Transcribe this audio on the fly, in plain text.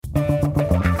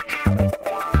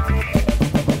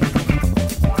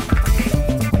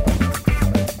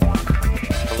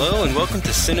Welcome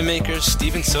to Cinemakers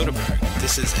Steven Soderbergh.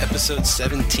 This is episode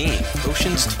 17,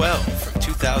 Ocean's 12 from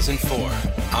 2004.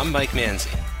 I'm Mike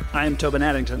Manzi. I'm Tobin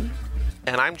Addington.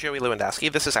 And I'm Joey Lewandowski.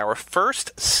 This is our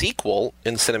first sequel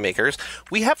in Cinemakers.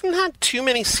 We haven't had too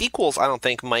many sequels, I don't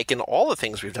think, Mike, in all the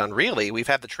things we've done, really. We've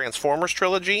had the Transformers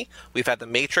trilogy, we've had the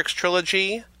Matrix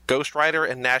trilogy, Ghost Rider,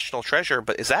 and National Treasure,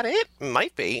 but is that it?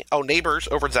 Might be. Oh, Neighbors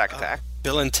over Zack Attack.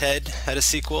 Bill and Ted had a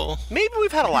sequel. Maybe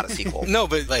we've had a lot of sequels. No,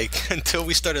 but until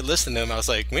we started listening to them, I was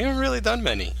like, we haven't really done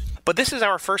many. But this is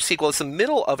our first sequel. It's the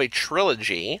middle of a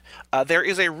trilogy. There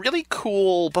is a really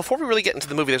cool, before we really get into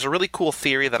the movie, there's a really cool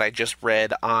theory that I just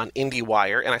read on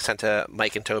IndieWire, and I sent to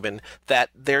Mike and Tobin,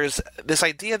 that there's this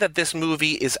idea that this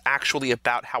movie is actually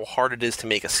about how hard it is to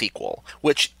make a sequel,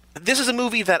 which this is a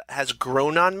movie that has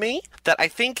grown on me, that I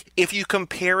think if you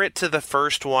compare it to the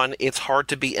first one, it's hard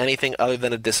to be anything other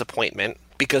than a disappointment,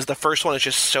 because the first one is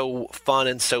just so fun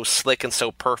and so slick and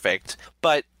so perfect.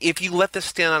 But if you let this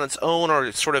stand on its own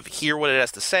or sort of hear what it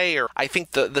has to say, or I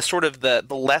think the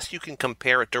less you can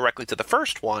compare it directly to the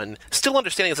first one, still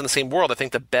understanding it's in the same world, I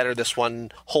think the better this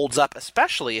one holds up,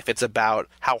 especially if it's about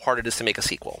how hard it is to make a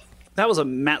sequel. That was a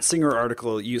Matt Singer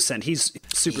article you sent. He's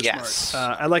super smart.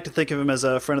 I like to think of him as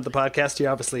a friend of the podcast. He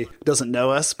obviously doesn't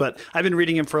know us, but I've been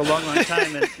reading him for a long, long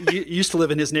time, and used to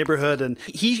live in his neighborhood. And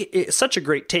he is such a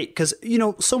great take because,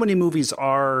 so many movies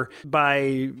are,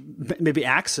 by maybe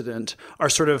accident, are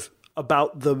sort of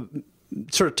about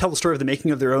sort of tell the story of the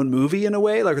making of their own movie in a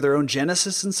way, like their own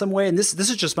genesis in some way. And this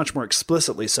is just much more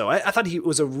explicitly so. I thought he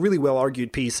was a really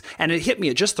well-argued piece, and it hit me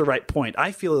at just the right point.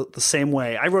 I feel the same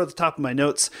way. I wrote at the top of my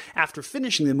notes, after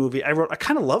finishing the movie, I wrote, I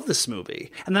kind of love this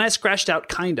movie. And then I scratched out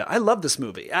kinda. I love this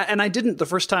movie. And I didn't the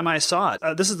first time I saw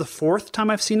it. This is the fourth time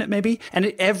I've seen it, maybe. And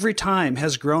it every time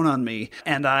has grown on me.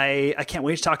 And I can't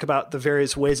wait to talk about the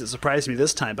various ways it surprised me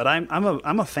this time. But I'm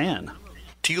a fan.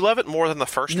 Do you love it more than the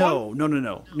first one?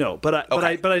 No. But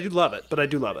I do love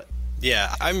it.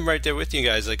 Yeah, I'm right there with you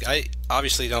guys. I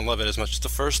obviously don't love it as much as the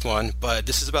first one, but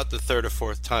this is about the third or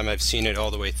fourth time I've seen it all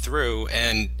the way through,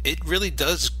 and it really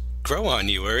does grow on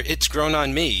you, or it's grown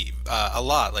on me a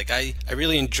lot. I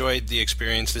really enjoyed the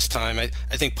experience this time. I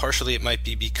think partially it might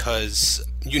be because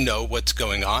you know what's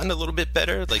going on a little bit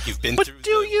better. You've been through. But do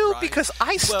you? Ride. Because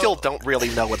I still don't really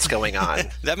know what's going on.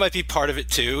 That might be part of it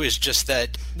too. Is just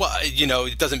that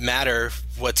it doesn't matter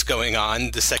what's going on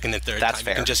the second and third That's time.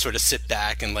 Fair. You can just sort of sit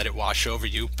back and let it wash over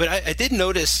you. But I did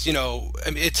notice.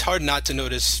 It's hard not to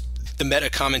notice the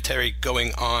meta commentary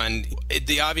going on.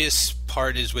 The obvious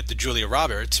part is with the Julia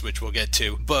Roberts, which we'll get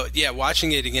to. But yeah,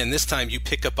 watching it again this time, you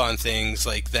pick up on things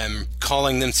like them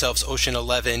calling themselves Ocean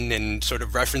 11 and sort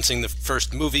of referencing the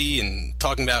first movie and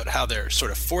talking about how they're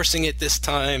sort of forcing it this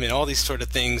time, and all these sort of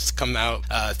things come out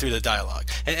through the dialogue.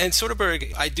 And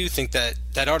Soderbergh, I do think that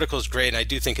article is great, and I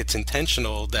do think it's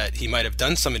intentional that he might have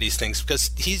done some of these things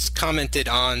because he's commented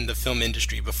on the film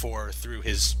industry before through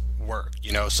his work,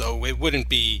 so it wouldn't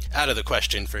be out of the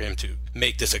question for him to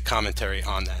make this a commentary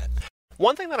on that.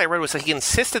 One thing that I read was that he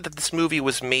insisted that this movie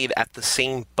was made at the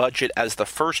same budget as the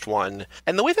first one,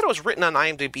 and the way that it was written on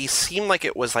IMDb seemed like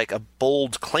it was a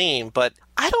bold claim, but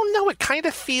I don't know, it kind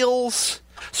of feels...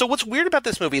 So what's weird about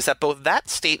this movie is that both that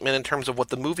statement in terms of what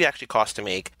the movie actually cost to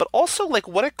make, but also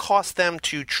what it cost them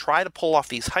to try to pull off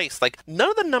these heists,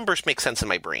 none of the numbers make sense in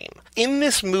my brain. In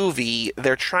this movie,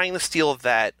 they're trying to steal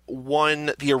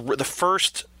the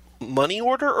first money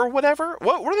order or whatever.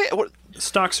 What were they?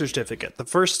 Stock certificate. The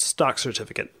first stock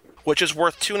certificate. Which is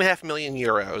worth 2.5 million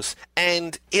euros.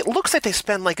 And it looks like they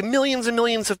spend millions and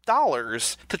millions of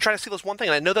dollars to try to steal this one thing.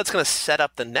 And I know that's going to set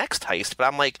up the next heist,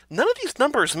 but I'm none of these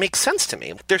numbers make sense to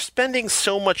me. They're spending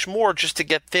so much more just to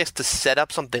get this to set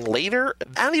up something later.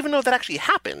 I don't even know if that actually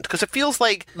happened, because it feels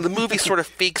like the movie sort of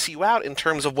fakes you out in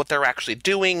terms of what they're actually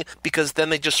doing, because then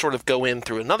they just sort of go in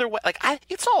through another way.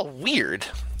 It's all weird.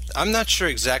 I'm not sure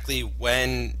exactly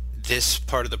when this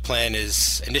part of the plan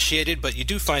is initiated, but you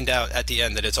do find out at the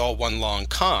end that it's all one long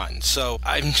con. So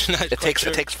I'm not quite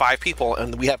sure. It takes 5 people,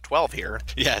 and we have 12 here.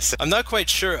 Yes. I'm not quite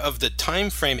sure of the time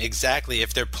frame exactly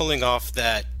if they're pulling off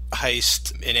that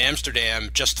heist in Amsterdam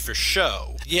just for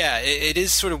show. Yeah, it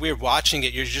is sort of weird watching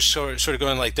it. You're just sort of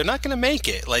going they're not going to make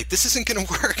it. This isn't going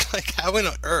to work. How on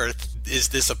earth is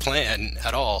this a plan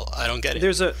at all? I don't get it.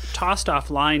 There's a tossed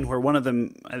off line where one of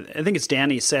them, I think it's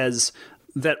Danny, says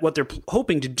that what they're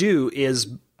hoping to do is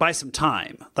buy some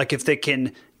time. If they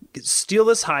can steal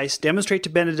this heist, demonstrate to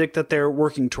Benedict that they're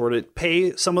working toward it,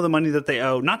 pay some of the money that they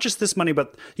owe, not just this money,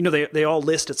 but they all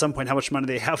list at some point how much money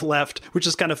they have left, which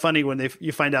is kind of funny when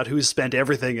you find out who's spent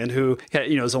everything and who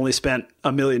has only spent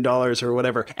 $1 million or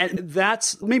whatever. And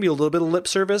that's maybe a little bit of lip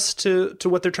service to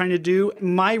what they're trying to do.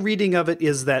 My reading of it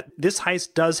is that this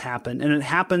heist does happen, and it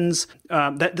happens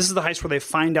that this is the heist where they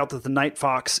find out that the Night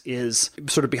Fox is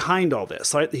sort of behind all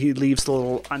this. Right? He leaves the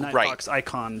little Night Fox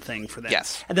icon thing for them.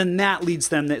 Yes. And then that leads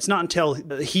them, it's not until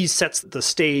he sets the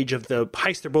stage of the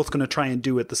heist they're both going to try and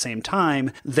do at the same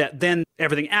time that then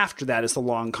everything after that is the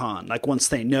long con, like once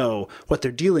they know what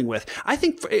they're dealing with. I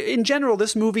think in general,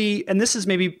 this movie, and this is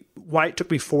maybe why it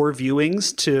took me 4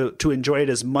 viewings to enjoy it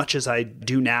as much as I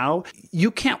do now,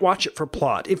 you can't watch it for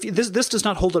plot. If this does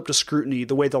not hold up to scrutiny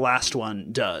the way the last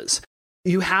one does.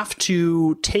 You have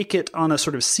to take it on a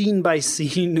sort of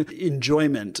scene-by-scene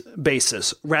enjoyment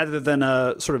basis rather than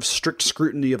a sort of strict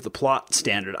scrutiny of the plot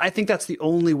standard. I think that's the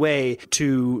only way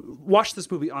to watch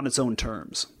this movie on its own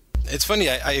terms. It's funny,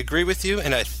 I agree with you,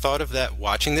 and I thought of that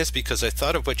watching this because I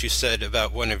thought of what you said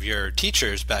about one of your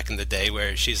teachers back in the day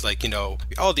where she's like,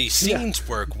 all these scenes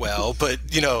work well, but,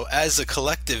 as a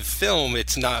collective film,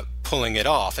 it's not pulling it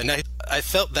off. And I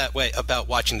felt that way about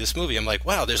watching this movie. I'm like,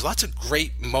 wow, there's lots of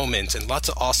great moments and lots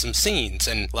of awesome scenes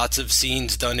and lots of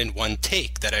scenes done in one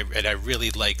take that I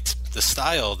really liked the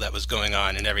style that was going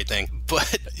on and everything.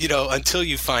 But, until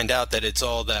you find out that it's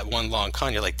all that one long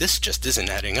con, you're like, this just isn't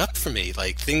adding up for me.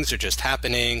 Like, things are just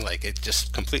happening, like, it's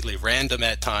just completely random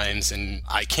at times, and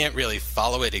I can't really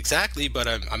follow it exactly, but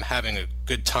I'm having a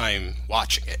good time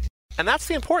watching it. And that's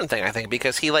the important thing, I think,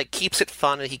 because he, keeps it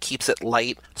fun and he keeps it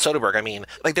light. Soderbergh,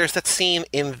 there's that scene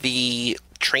in the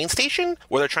train station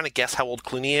where they're trying to guess how old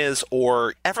Clooney is,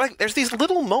 or there's these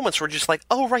little moments where you're just like,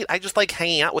 oh, right, I just like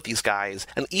hanging out with these guys.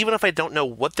 And even if I don't know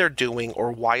what they're doing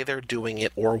or why they're doing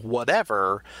it or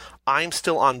whatever, I'm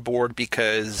still on board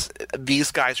because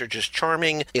these guys are just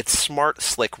charming. It's smart,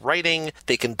 slick writing.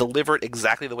 They can deliver it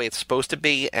exactly the way it's supposed to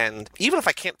be. And even if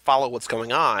I can't follow what's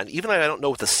going on, even if I don't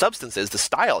know what the substance is, the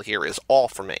style here is all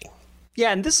for me.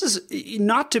 Yeah, and this is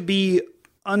not to be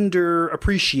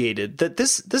underappreciated, that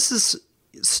this is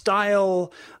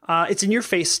style, it's in your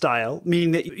face style,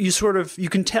 meaning that you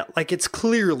can tell, it's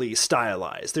clearly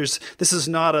stylized. This is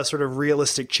not a sort of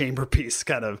realistic chamber piece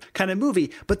kind of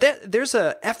movie, but there's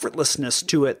a effortlessness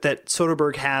to it that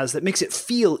Soderbergh has that makes it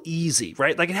feel easy,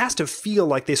 right? Like, it has to feel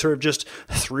like they sort of just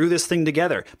threw this thing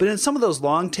together. But in some of those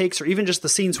long takes, or even just the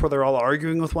scenes where they're all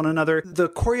arguing with one another, the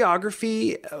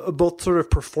choreography, both sort of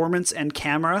performance and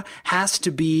camera, has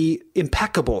to be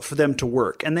impeccable for them to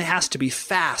work, and it has to be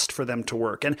fast for them to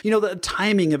work. And the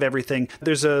timing of everything.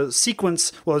 There's a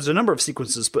sequence, there's a number of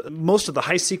sequences, but most of the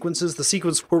heist sequences, the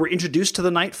sequence where we're introduced to the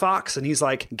Night Fox and he's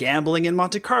like gambling in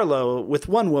Monte Carlo with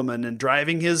one woman and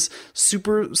driving his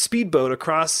super speedboat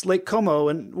across Lake Como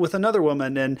and with another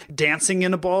woman and dancing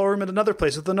in a ballroom at another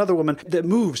place with another woman, that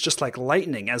moves just like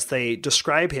lightning as they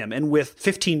describe him. And with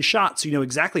 15 shots, you know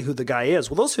exactly who the guy is.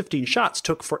 Well, those 15 shots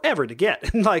took forever to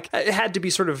get. And it had to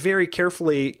be sort of very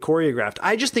carefully choreographed.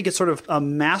 I just think it's sort of a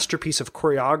masterpiece of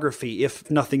choreography, if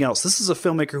nothing else. This is a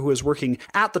filmmaker who is working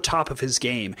at the top of his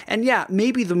game. And yeah,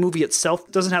 maybe the movie itself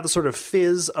doesn't have the sort of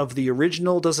fizz of the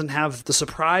original, doesn't have the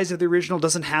surprise of the original,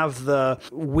 doesn't have the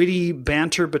witty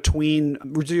banter between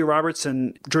Julia Roberts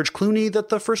and George Clooney that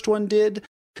the first one did.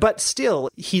 But still,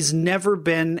 he's never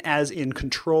been as in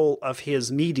control of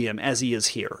his medium as he is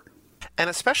here. And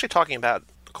especially talking about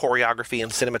choreography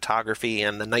and cinematography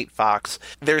and the Night Fox,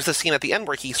 there's a scene at the end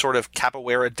where he sort of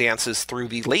capoeira dances through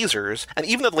the lasers, and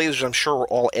even though the lasers I'm sure were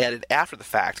all added after the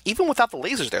fact, even without the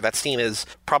lasers there, that scene is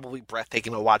probably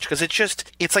breathtaking to watch, because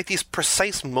it's like these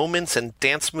precise moments and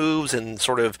dance moves and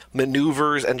sort of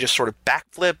maneuvers and just sort of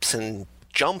backflips and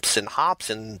jumps and hops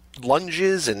and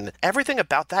lunges, and everything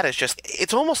about that is just,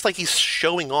 it's almost like he's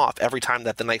showing off every time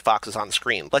that the Night Fox is on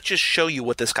screen. Let's just show you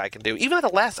what this guy can do. Even at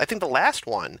the last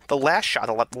shot,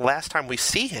 the last time we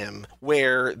see him,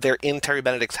 where they're in Terry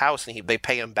Benedict's house and they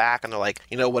pay him back and they're like,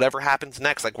 whatever happens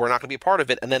next, we're not going to be a part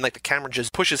of it. And then the camera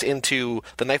just pushes into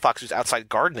the Night Fox who's outside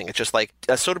gardening. It's just like,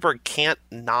 Soderbergh can't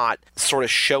not sort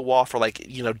of show off or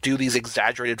do these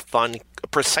exaggerated, fun,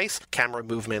 precise camera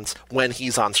movements when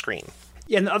he's on screen.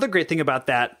 Yeah, and the other great thing about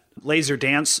that laser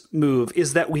dance move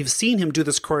is that we've seen him do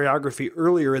this choreography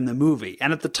earlier in the movie.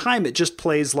 And at the time, it just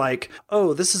plays like,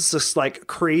 oh, this is this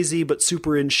crazy but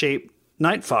super in shape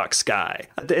Night Fox guy.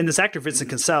 And this actor, Vincent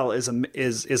Cassel, is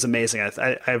amazing.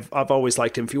 I've always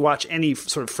liked him. If you watch any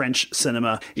sort of French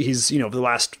cinema, he's, the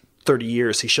last 30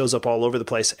 years. He shows up all over the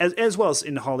place, as well as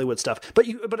in Hollywood stuff. But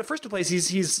at first place,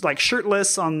 he's like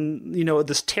shirtless on,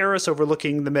 this terrace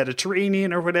overlooking the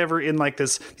Mediterranean or whatever, in like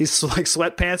these like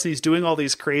sweatpants, and he's doing all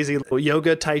these crazy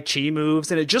yoga Tai Chi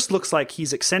moves, and it just looks like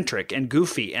he's eccentric and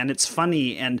goofy, and it's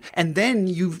funny. And then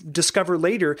you discover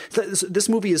later that this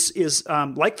movie is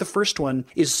like the first one,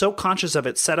 is so conscious of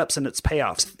its setups and its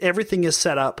payoffs. Everything is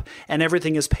set up and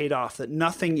everything is paid off, that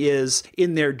nothing is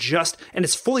in there and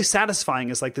it's fully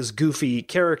satisfying as like this goofy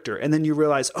character. And then you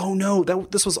realize, oh no,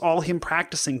 this was all him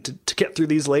practicing to get through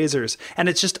these lasers. And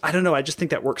it's just, I don't know, I just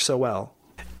think that works so well.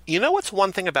 You know what's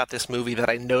one thing about this movie that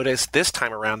I noticed this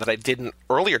time around that I didn't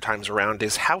earlier times around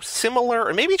is how similar,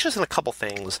 or maybe it's just in a couple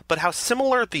things, but how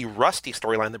similar the Rusty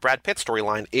storyline, the Brad Pitt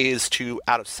storyline, is to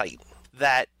Out of Sight.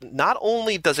 That not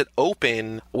only does it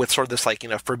open with sort of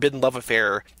this forbidden love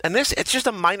affair, and it's just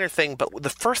a minor thing, but the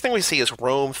first thing we see is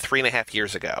Rome 3.5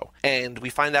 years ago. And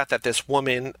we find out that this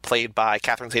woman, played by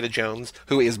Catherine Zeta-Jones,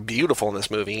 who is beautiful in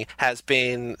this movie, has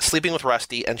been sleeping with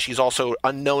Rusty, and she's also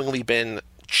unknowingly been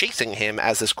chasing him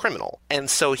as this criminal. And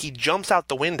so he jumps out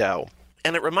the window.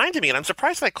 And it reminded me, and I'm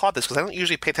surprised that I caught this because I don't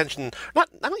usually pay attention.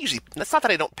 It's not that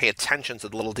I don't pay attention to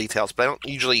the little details, but I'm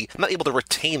not able to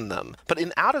retain them. But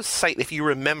in Out of Sight, if you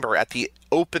remember, at the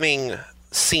opening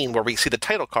scene where we see the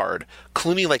title card,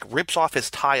 Clooney rips off his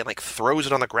tie and throws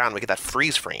it on the ground. We get that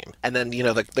freeze frame, and then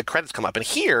the credits come up. And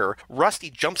here, Rusty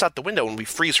jumps out the window and we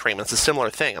freeze frame. And it's a similar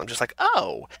thing. I'm just like,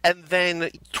 oh. And then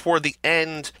toward the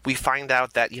end, we find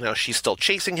out that she's still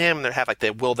chasing him. And they have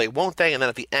the will they, won't they? And then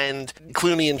at the end,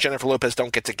 Clooney and Jennifer Lopez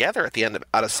don't get together at the end of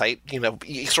Out of Sight.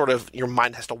 Your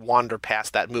mind has to wander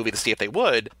past that movie to see if they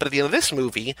would. But at the end of this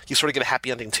movie, you sort of get a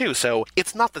happy ending too. So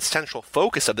it's not the central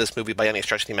focus of this movie by any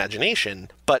stretch of the imagination.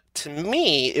 But to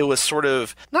me, it was sort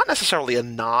of not necessarily a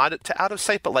nod to Out of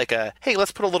Sight, but hey,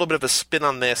 let's put a little bit of a spin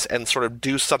on this and sort of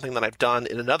do something that I've done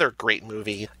in another great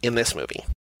movie in this movie.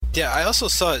 Yeah, I also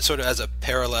saw it sort of as a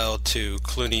parallel to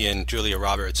Clooney and Julia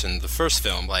Roberts in the first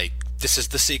film. This is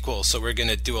the sequel, so we're going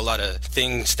to do a lot of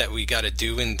things that we got to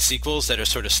do in sequels that are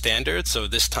sort of standard. So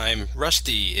this time,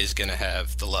 Rusty is going to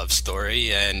have the love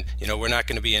story, and, we're not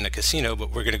going to be in a casino, but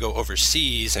we're going to go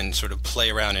overseas and sort of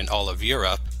play around in all of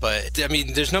Europe. But,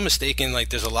 there's no mistaking,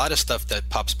 there's a lot of stuff that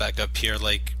pops back up here,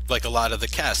 like a lot of the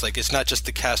cast. It's not just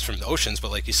the cast from the Oceans,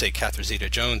 but like you say, Catherine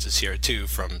Zeta-Jones is here, too,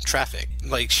 from Traffic.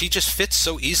 She just fits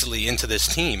so easily into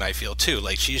this team, I feel, too.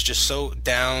 She's just so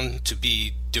down to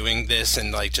be doing this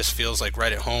and just feels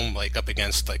right at home, up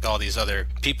against all these other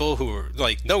people who are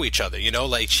know each other,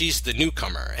 she's the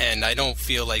newcomer, and I don't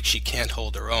feel like she can't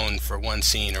hold her own for one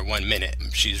scene or 1 minute.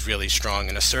 She's really strong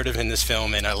and assertive in this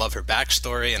film, and I love her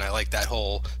backstory, and I like that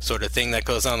whole sort of thing that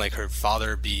goes on, her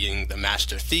father being the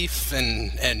master thief,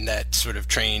 and that sort of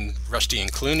trained Rusty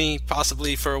and Clooney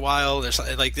possibly for a while. There's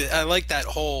I like that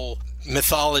whole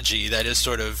mythology that is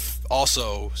sort of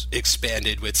also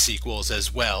expanded with sequels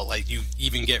as well. You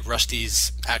even get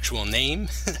Rusty's actual name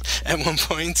at one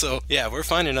point. So yeah, we're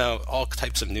finding out all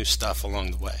types of new stuff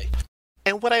along the way.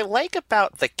 And what I like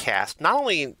about the cast, not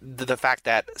only the fact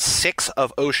that 6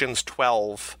 of Ocean's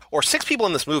 12, or 6 people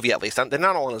in this movie at least, they're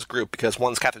not all in this group because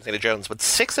one's Catherine Zeta-Jones, but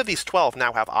 6 of these 12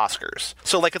 now have Oscars.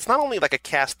 So it's not only a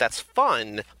cast that's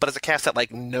fun, but it's a cast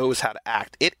that knows how to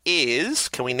act. It is,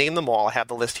 can we name them all? I have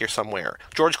the list here somewhere.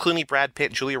 George Clooney, Brad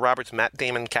Pitt, Julia Roberts, Matt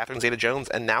Damon, Catherine Zeta-Jones,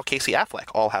 and now Casey Affleck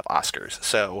all have Oscars.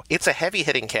 So it's a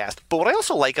heavy-hitting cast. But what I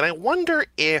also like, and I wonder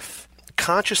if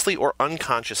consciously or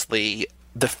unconsciously,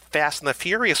 the Fast and the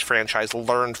Furious franchise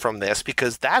learned from this,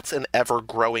 because that's an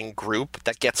ever-growing group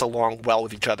that gets along well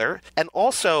with each other. And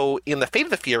also, in The Fate of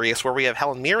the Furious, where we have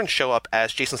Helen Mirren show up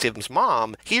as Jason Statham's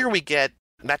mom, here we get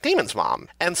Matt Damon's mom.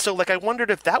 And so, I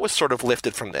wondered if that was sort of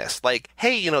lifted from this.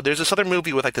 Hey, there's this other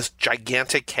movie with, this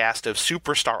gigantic cast of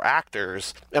superstar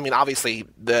actors. Obviously,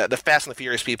 the Fast and the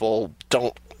Furious people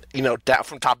don't,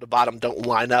 from top to bottom, don't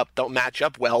line up, don't match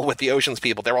up well with the Ocean's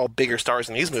people. They're all bigger stars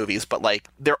in these movies, but,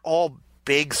 they're all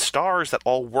big stars that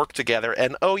all work together,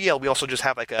 and oh yeah, we also just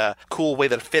have a cool way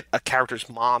that fit a character's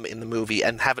mom in the movie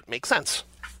and have it make sense.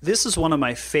 This is one of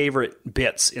my favorite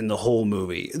bits in the whole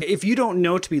movie. If you don't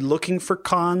know to be looking for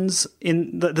cons,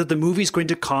 in the movie's going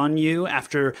to con you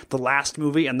after the last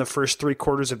movie and the first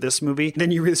 3/4 of this movie,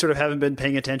 then you really sort of haven't been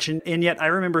paying attention. And yet I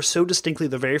remember so distinctly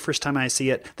the very first time I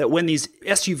see it, that when these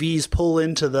SUVs pull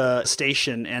into the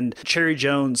station and Cherry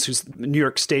Jones, who's a New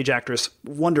York stage actress,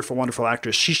 wonderful, wonderful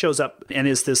actress, she shows up and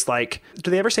is this do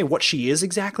they ever say what she is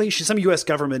exactly? She's some U.S.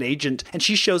 government agent, and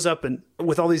she shows up and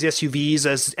with all these SUVs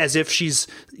as if she's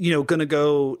going to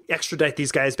go extradite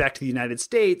these guys back to the United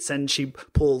States, and she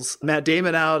pulls Matt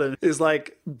Damon out and is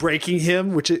like breaking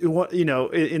him, which,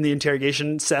 in the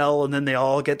interrogation cell, and then they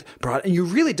all get brought. And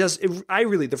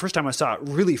the first time I saw it,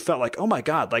 really felt like, oh my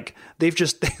God, like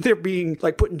they're being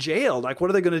like put in jail. Like, what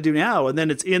are they going to do now? And then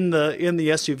it's in the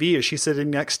SUV as she's sitting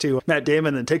next to Matt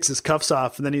Damon and takes his cuffs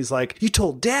off, and then he's like, "You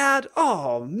told Dad?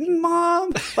 Oh,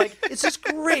 Mom!" Like, it's this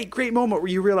great moment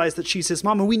where you realize that she's his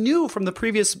mom. And we knew from the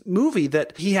previous movie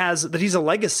that he's a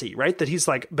legacy, right? That he's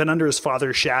like been under his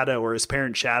father's shadow or his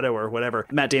parents' shadow or whatever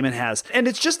Matt Damon has. And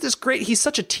it's just this great, he's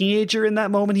such a teenager in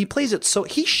that moment. He plays it so,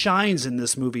 he shines in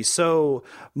this movie so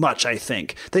much, I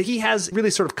think, that he has really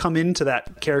sort of come into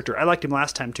that character. I liked him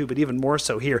last time too, but even more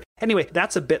so here. Anyway,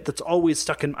 that's a bit that's always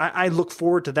stuck in. I look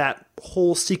forward to that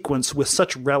whole sequence with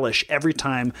such relish every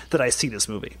time that I see this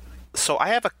movie. So I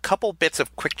have a couple bits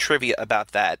of quick trivia about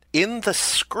that. In the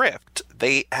script,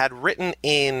 they had written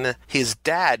in his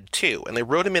dad, too, and they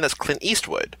wrote him in as Clint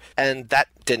Eastwood, and that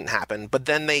didn't happen. But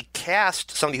then they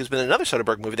cast somebody who's been in another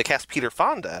Soderbergh movie. They cast Peter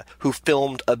Fonda, who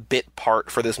filmed a bit part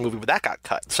for this movie, but that got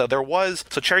cut. So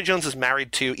Cherry Jones is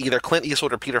married to either Clint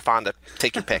Eastwood or Peter Fonda.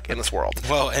 Take your pick in this world.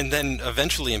 Well, and then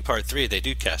eventually in part 3, they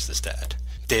do cast his dad,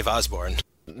 Dave Osborne.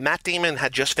 Matt Damon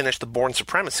had just finished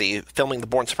filming The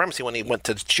Bourne Supremacy when he went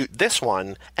to shoot this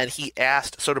one, and he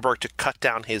asked Soderbergh to cut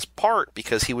down his part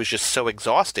because he was just so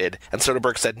exhausted, and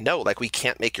Soderbergh said, no, like, we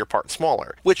can't make your part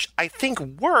smaller, which I think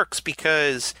works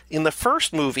because in the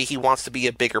first movie he wants to be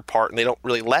a bigger part and they don't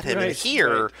really let him. And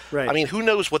here, right. I mean, who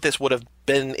knows what this would have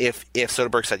been if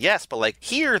Soderbergh said yes, but like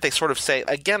here they sort of say,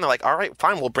 again, they're like, all right,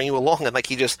 fine, we'll bring you along, and like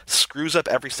he just screws up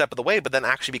every step of the way, but then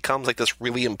actually becomes like this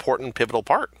really important pivotal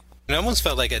part. And I almost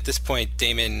felt like at this point,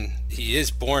 Damon, he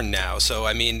is Bourne now. So,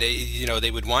 I mean,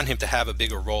 they would want him to have a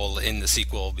bigger role in the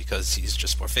sequel because he's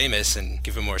just more famous and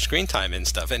give him more screen time and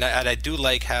stuff. And I do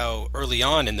like how early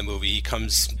on in the movie, he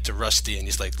comes to Rusty and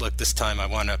he's like, look, this time I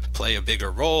want to play a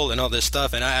bigger role and all this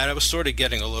stuff. And I was sort of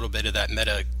getting a little bit of that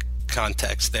meta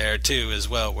context there too as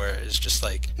well, where it's just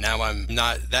like, now I'm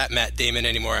not that Matt Damon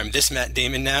anymore, I'm this Matt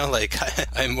Damon now, like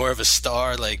I'm more of a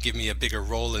star, like give me a bigger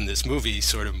role in this movie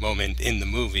sort of moment in the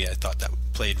movie. I thought that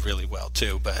played really well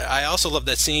too. But I also love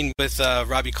that scene with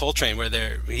Robbie Coltrane where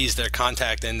he's their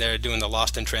contact and they're doing the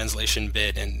Lost in Translation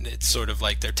bit, and it's sort of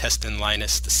like they're testing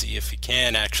Linus to see if he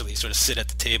can actually sort of sit at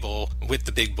the table with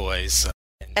the big boys.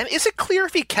 And is it clear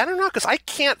if he can or not? Because I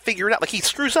can't figure it out. Like, he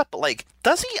screws up, but, like,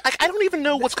 does he? I don't even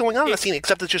know what's going on in the scene,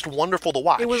 except it's just wonderful to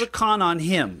watch. It was a con on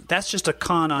him. That's just a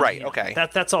con on him. Right, okay.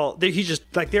 That's all. He just,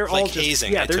 like, they're all just...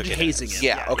 hazing. Yeah, they're just hazing him.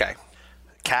 Yeah, okay.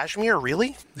 Cashmere,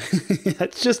 really?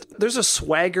 It's just, there's a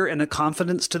swagger and a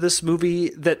confidence to this movie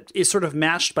that is sort of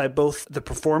matched by both the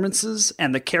performances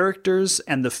and the characters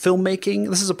and the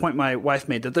filmmaking. This is a point my wife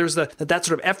made, that there's that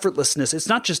sort of effortlessness. It's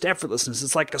not just effortlessness,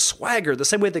 it's like a swagger, the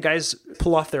same way the guys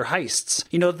pull off their heists.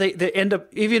 You know, they end up,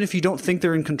 even if you don't think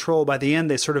they're in control, by the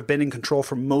end they've sort of been in control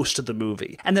for most of the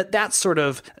movie. And that's sort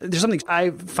of, there's something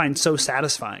I find so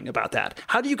satisfying about that.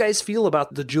 How do you guys feel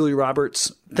about the Julia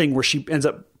Roberts thing where she ends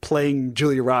up playing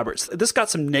Julia Roberts? This got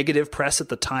some negative press at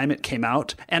the time it came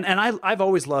out, and I've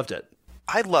always loved it.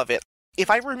 I love it.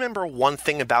 If I remember one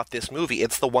thing about this movie,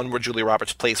 it's the one where Julia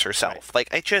Roberts plays herself.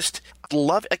 Like, I just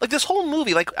love it. Like, this whole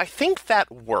movie, like, I think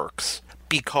that works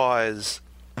because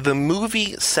the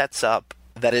movie sets up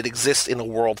that it exists in a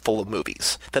world full of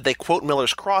movies. That they quote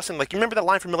Miller's Crossing. Like, you remember that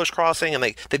line from Miller's Crossing? And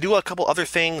they do a couple other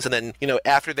things, and then, you know,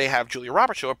 after they have Julia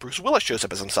Roberts show up, Bruce Willis shows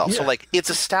up as himself. Yeah. So, like,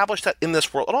 it's established that in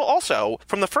this world. And also,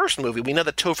 from the first movie, we know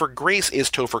that Topher Grace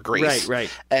is Topher Grace. Right.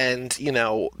 And, you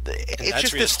know, it's that's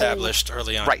just reestablished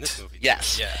early on in this movie.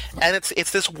 Yes. Yeah. And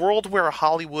it's this world where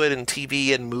Hollywood and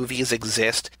TV and movies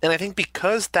exist. And I think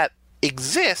because that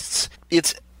exists,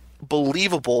 it's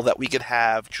believable that we could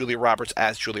have Julia Roberts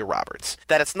as Julia Roberts.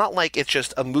 That it's not like it's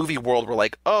just a movie world where,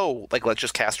 like, oh, like, let's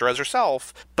just cast her as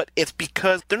herself. But it's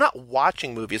because they're not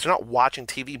watching movies, they're not watching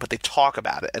TV, but they talk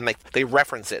about it and they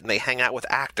reference it and they hang out with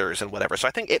actors and whatever. So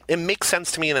I think it makes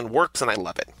sense to me and it works, and I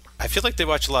love it. I feel like they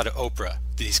watch a lot of Oprah,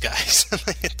 these guys,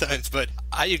 at times, but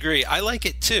I agree. I like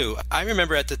it too. I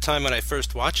remember at the time when I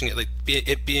first watching it, like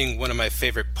it being one of my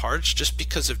favorite parts, just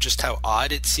because of just how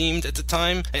odd it seemed at the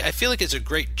time. I feel like it's a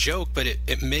great joke, but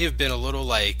it may have been a little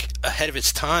like ahead of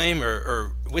its time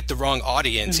or with the wrong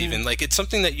audience. Mm-hmm. Even like it's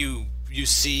something that you you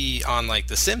see on like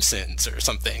The Simpsons or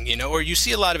something, you know, or you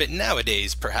see a lot of it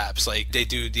nowadays, perhaps. Like they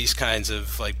do these kinds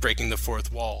of like breaking the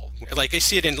fourth wall. Like I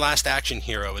see it in Last Action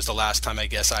Hero is the last time I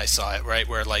guess I saw it, right?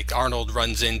 Where like Arnold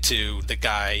runs into the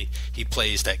guy he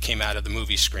plays that came out of the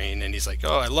movie screen and he's like,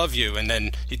 oh, I love you. And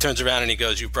then he turns around and he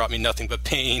goes, you brought me nothing but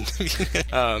pain.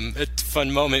 It's a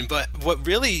fun moment. But what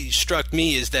really struck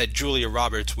me is that Julia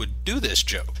Roberts would do this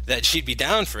joke, that she'd be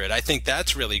down for it. I think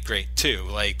that's really great too.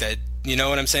 Like that, you know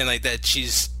what I'm saying? Like that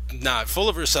she's not full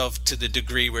of herself to the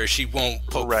degree where she won't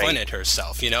poke fun at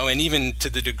herself, you know, and even to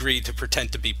the degree to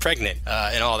pretend to be pregnant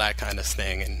and all that kind of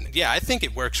thing. And yeah, I think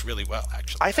it works really well,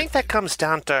 actually. I think that comes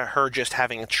down to her just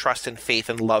having trust and faith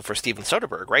and love for Steven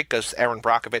Soderbergh, right? Because Erin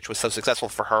Brockovich was so successful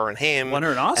for her and him. Won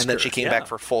her an Oscar. And then she came back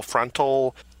for Full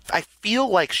Frontal. I feel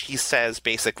like she says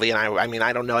basically, and I mean,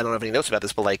 I don't have any notes about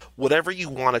this, but like, whatever you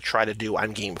want to try to do,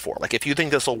 I'm game for. Like, if you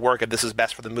think this will work, if this is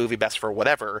best for the movie, best for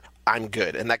whatever, I'm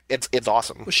good. And that it's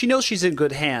awesome. Well, she knows she's in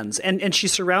good hands, and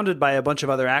she's surrounded by a bunch of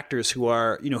other actors who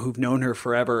are, you know, who've known her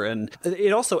forever. And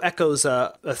it also echoes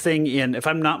a thing in, if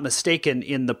I'm not mistaken,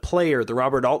 in The Player, the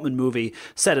Robert Altman movie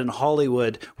set in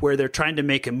Hollywood, where they're trying to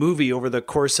make a movie over the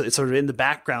course, it's sort of in the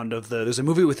background of there's a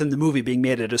movie within the movie being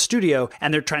made at a studio,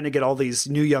 and they're trying to get all these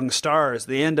new young stars.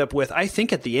 They end up with, I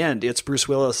think at the end, it's Bruce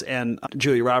Willis and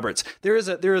Julia Roberts. There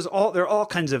are all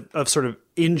kinds of sort of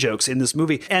in-jokes in this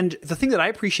movie. And the thing that I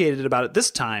appreciated about it this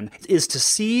time is to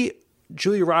see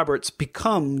Julia Roberts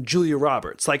become Julia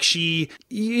Roberts. Like she,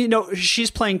 you know, she's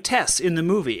playing Tess in the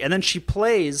movie, and then she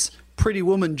plays Pretty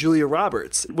Woman Julia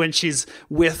Roberts when she's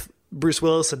with Bruce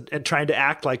Willis and trying to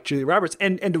act like Julia Roberts,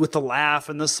 and with the laugh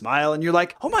and the smile, and you're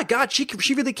like, oh my God, she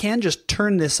really can just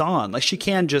turn this on. Like she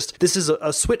can just, this is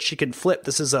a switch she can flip.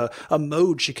 This is a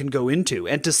mode she can go into.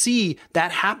 And to see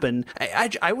that happen,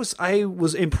 I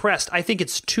was impressed. I think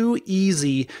it's too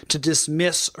easy to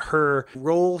dismiss her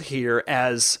role here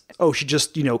as, oh, she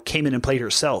just, you know, came in and played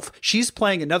herself. She's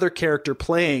playing another character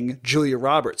playing Julia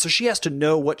Roberts. So she has to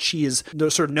know what she is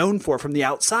sort of known for from the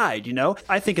outside, you know?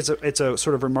 I think it's a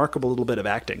sort of remarkable little bit of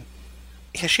acting.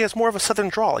 Yeah, she has more of a southern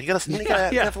drawl. You gotta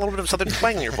have a little bit of southern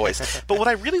twang in your voice. But what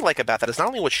I really like about that is not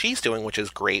only what she's doing, which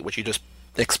is great, which you just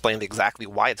explained exactly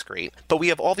why it's great, but we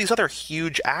have all these other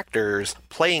huge actors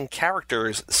playing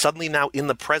characters suddenly now in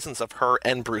the presence of her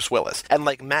and Bruce Willis. And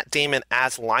like Matt Damon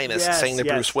as Linus saying to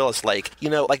Bruce Willis, like, you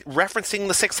know, like referencing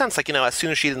The Sixth Sense, like, you know, as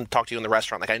soon as she didn't talk to you in the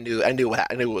restaurant, like I knew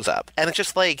it was up. And it's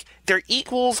just like, they're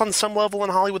equals on some level in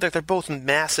Hollywood. They're both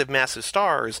massive, massive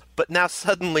stars, but now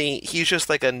suddenly he's just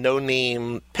like a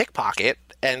no-name pickpocket,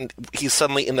 and he's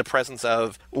suddenly in the presence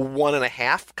of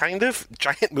 1.5 kind of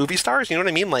giant movie stars. You know what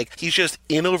I mean? Like, he's just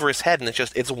in over his head, and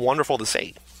it's wonderful to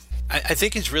see. I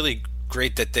think it's really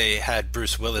great that they had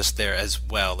Bruce Willis there as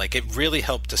well. Like, it really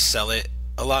helped to sell it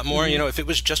a lot more. Mm-hmm. You know, if it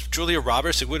was just Julia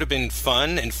Roberts, it would have been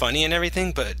fun and funny and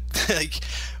everything, but like,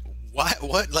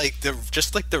 what like the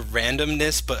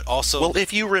randomness, but also... Well,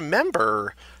 if you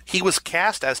remember, he was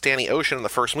cast as Danny Ocean in the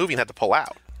first movie and had to pull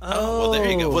out. Oh, well, there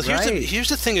you go. Well, here's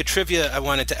the thing of trivia I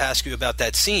wanted to ask you about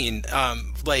that scene.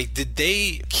 Like, did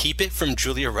they keep it from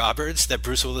Julia Roberts that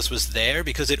Bruce Willis was there?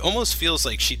 Because it almost feels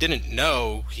like she didn't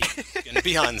know he was going to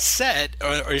be on set,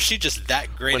 or is she just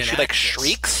that great when an she, actress? Like,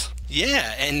 shrieks?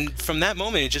 Yeah, and from that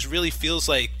moment, it just really feels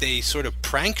like they sort of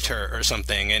pranked her or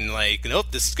something, and like,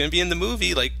 nope, this is going to be in the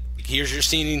movie, like, here's your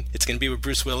scene, it's going to be with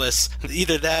Bruce Willis.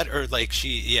 Either that or like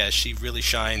she really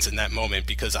shines in that moment,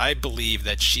 because I believe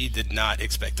that she did not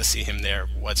expect to see him there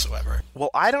whatsoever.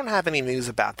 Well, I don't have any news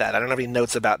about that. I don't have any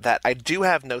notes about that. I do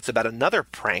have notes about another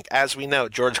prank. As we know,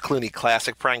 George Clooney,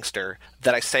 classic prankster,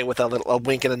 that I say with a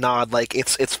wink and a nod. Like,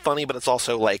 it's funny, but it's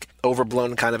also like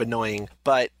overblown, kind of annoying.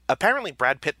 But apparently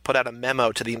Brad Pitt put out a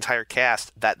memo to the entire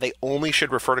cast that they only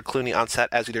should refer to Clooney on set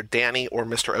as either Danny or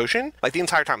Mr. Ocean. Like, the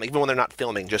entire time, like, even when they're not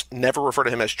filming, just never refer to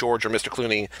him as George or Mr.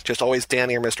 Clooney, just always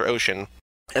Danny or Mr. Ocean.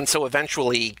 And so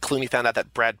eventually Clooney found out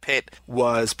that Brad Pitt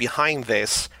was behind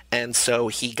this, and so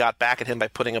he got back at him by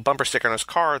putting a bumper sticker on his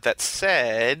car that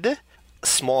said,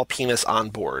 "Small penis on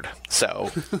board."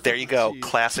 So there you go.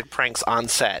 Classic pranks on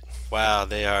set. Wow,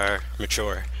 they are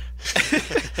mature.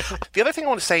 The other thing I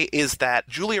want to say is that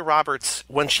Julia Roberts,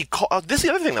 when she this is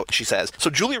the other thing that she says. So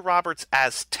Julia Roberts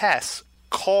as Tess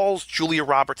calls Julia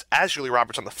Roberts as Julia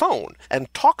Roberts on the phone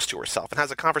and talks to herself and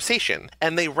has a conversation.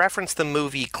 And they reference the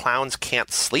movie Clowns Can't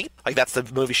Sleep. Like, that's the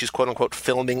movie she's quote-unquote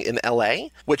filming in LA,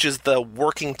 which is the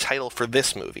working title for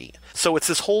this movie. So it's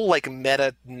this whole, like,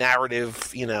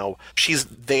 meta-narrative, you know, she's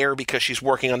there because she's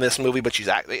working on this movie, but she's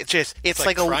actually... It's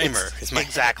like a primer.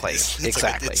 Exactly.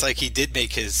 It's like he did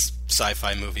make his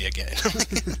sci-fi movie again.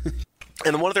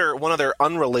 And one other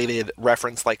unrelated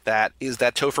reference like that is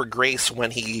that Topher Grace,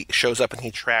 when he shows up and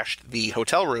he trashed the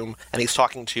hotel room and he's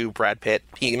talking to Brad Pitt,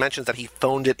 he mentions that he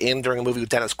phoned it in during a movie with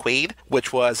Dennis Quaid,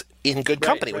 which was In Good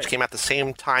Company, which came out the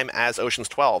same time as Ocean's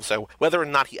 12. So whether or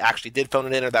not he actually did phone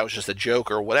it in or that was just a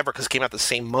joke or whatever, because it came out the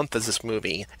same month as this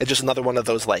movie, it's just another one of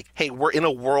those like, hey, we're in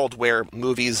a world where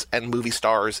movies and movie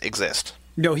stars exist.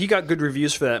 No, he got good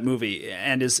reviews for that movie,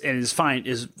 and is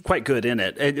quite good in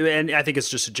it. And I think it's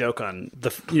just a joke on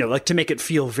the, like to make it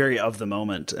feel very of the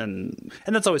moment, and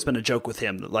that's always been a joke with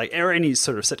him, like, or any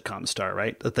sort of sitcom star,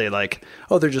 right? That they like,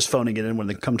 oh, they're just phoning it in when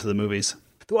they come to the movies.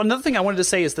 Well, another thing I wanted to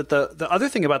say is that the other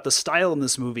thing about the style in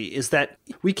this movie is that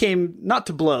we came not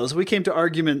to blows, we came to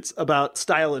arguments about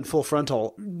style in Full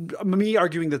Frontal. Me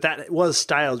arguing that was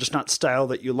style, just not style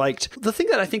that you liked. The thing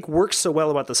that I think works so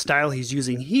well about the style he's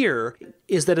using here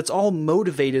is that it's all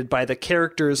motivated by the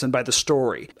characters and by the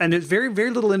story. And very, very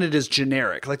little in it is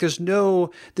generic. Like this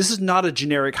is not a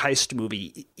generic heist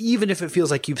movie, even if it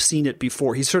feels like you've seen it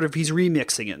before. He's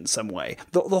remixing it in some way.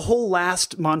 The whole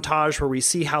last montage where we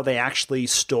see how they actually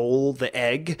stole the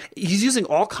egg, he's using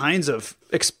all kinds of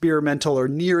experimental or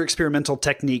near experimental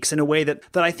techniques in a way that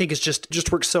I think is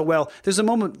just works so well. There's a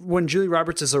moment when Julia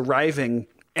Roberts is arriving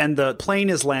and the plane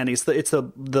is landing. It's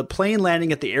the plane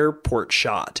landing at the airport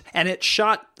shot, and it's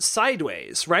shot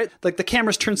sideways, right? Like the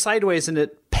camera's turned sideways and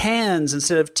it pans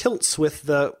instead of tilts with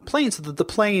the plane so that the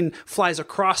plane flies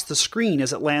across the screen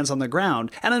as it lands on the ground.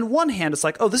 And on one hand, it's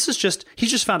like, oh,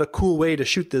 he's just found a cool way to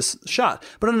shoot this shot.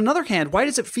 But on another hand, why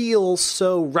does it feel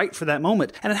so right for that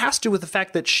moment? And it has to do with the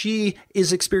fact that she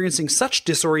is experiencing such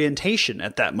disorientation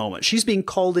at that moment. She's being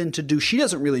called in to do, she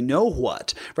doesn't really know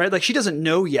what, right? Like she doesn't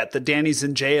know yet that Danny's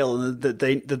in jail and that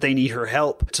they need her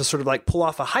help to sort of like pull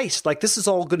off a heist. Like this is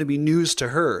all going to be news to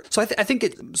her. So I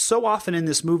think so often in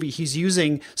this movie, he's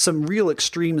using some real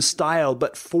extreme style,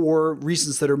 but for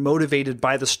reasons that are motivated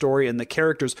by the story and the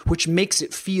characters, which makes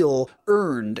it feel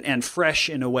earned and fresh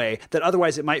in a way that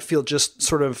otherwise it might feel just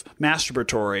sort of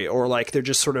masturbatory or like they're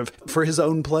just sort of for his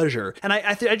own pleasure. And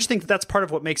I just think that's part of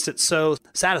what makes it so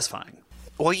satisfying.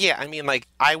 Well, yeah, I mean, like,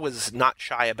 I was not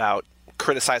shy about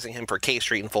criticizing him for K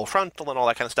Street and Full Frontal and all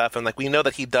that kind of stuff, and like we know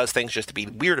that he does things just to be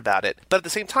weird about it, but at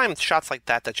the same time it's shots like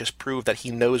that just prove that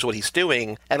he knows what he's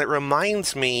doing. And it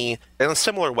reminds me in a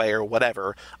similar way or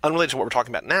whatever, unrelated to what we're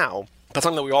talking about now, but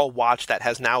something that we all watched that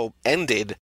has now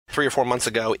ended 3 or 4 months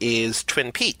ago is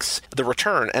Twin Peaks, The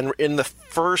Return. And in the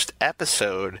first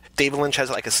episode, David Lynch has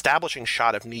like establishing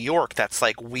shot of New York that's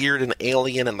like weird and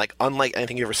alien and like unlike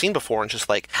anything you've ever seen before. And just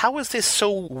like, how is this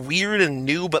so weird and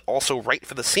new but also right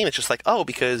for the scene? It's just like, oh,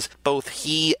 because both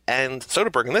he and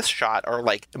Soderbergh in this shot are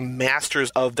like masters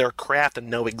of their craft and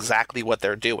know exactly what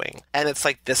they're doing. And it's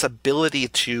like this ability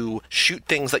to shoot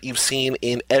things that you've seen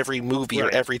in every movie or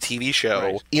every TV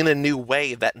show in a new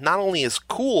way that not only is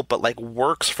cool but like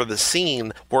works for the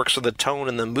scene, works for the tone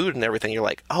and the mood and everything. You're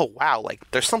like, oh wow, like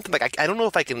there's something like I don't know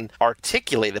if I can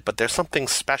articulate it, but there's something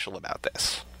special about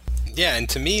this. Yeah, and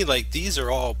to me, like, these are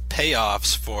all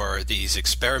payoffs for these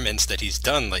experiments that he's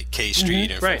done, like K Street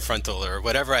and Full Frontal or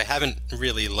whatever I haven't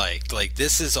really liked. Like,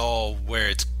 this is all where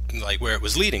it's like where it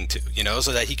was leading to,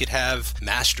 so that he could have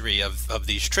mastery of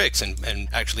these tricks and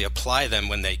actually apply them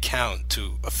when they count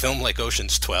to a film like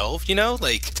Ocean's 12,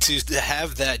 like to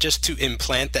have that, just to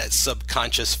implant that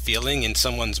subconscious feeling in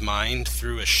someone's mind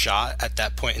through a shot at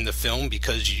that point in the film,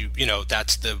 because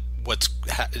that's the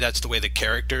way the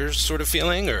character's sort of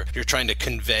feeling, or you're trying to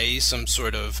convey some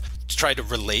sort of try to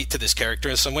relate to this character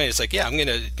in some way. It's like, yeah, I'm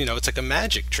gonna, it's like a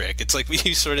magic trick. It's like we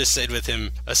sort of said with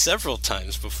him several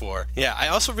times before. Yeah, I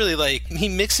also really like, he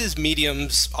mixes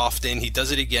mediums often. He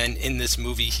does it again in this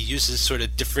movie. He uses sort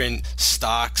of different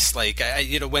stocks. Like,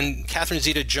 when Catherine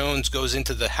Zeta-Jones goes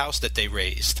into the house that they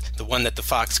raised, the one that the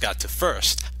fox got to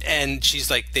first, and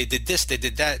she's like, they did this, they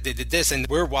did that, they did this, and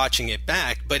we're watching it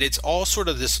back, but it's all sort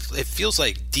of this, it feels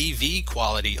like DV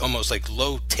quality, almost like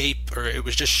low tape, or it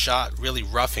was just shot really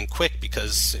rough and quick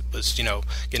because it was,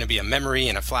 going to be a memory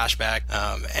and a flashback.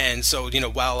 And so,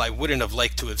 while I wouldn't have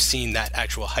liked to have seen that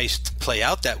actual heist play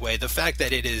out that way, the fact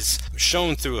that it is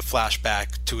shown through a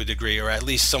flashback to a degree, or at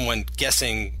least someone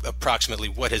guessing approximately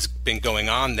what has been going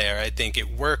on there, I think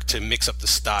it worked to mix up the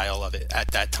style of it at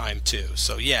that time too.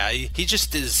 So yeah, he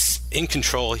just is in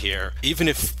control here. Even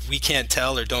if we can't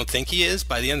tell or don't think he is,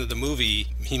 by the end of the movie,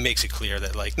 he makes it clear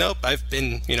that like, nope, I've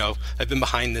been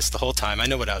behind this the whole time. I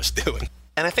know what I was doing.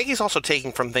 And I think he's also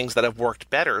taking from things that have worked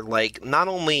better. Like, not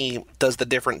only does the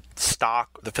different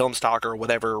stock, the film stock or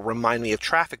whatever, remind me of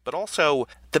Traffic, but also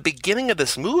the beginning of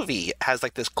this movie has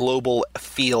like this global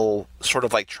feel, sort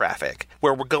of like Traffic,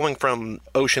 where we're going from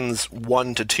Oceans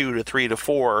 1 to 2 to 3 to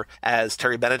 4 as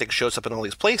Terry Benedict shows up in all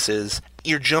these places.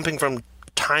 You're jumping from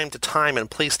time to time and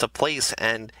place to place,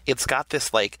 and it's got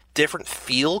this like different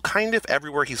feel kind of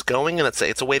everywhere he's going, and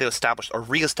it's a way to establish or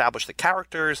reestablish the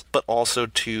characters, but also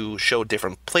to show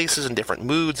different places and different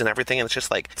moods and everything, and it's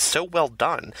just like so well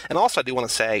done. And also I do want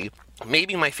to say,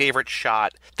 maybe my favorite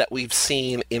shot that we've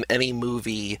seen in any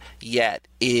movie yet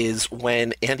is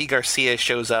when Andy Garcia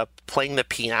shows up playing the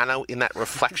piano in that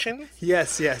reflection.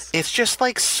 Yes. It's just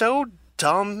like so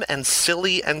dumb and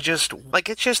silly and just like,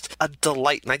 it's just a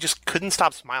delight, and I just couldn't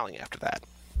stop smiling after that.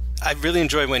 I really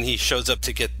enjoy when he shows up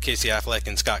to get Casey Affleck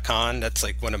and Scott Conn. That's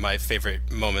like one of my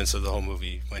favorite moments of the whole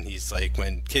movie, when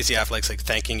Casey Affleck's like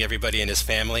thanking everybody in his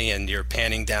family, and you're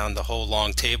panning down the whole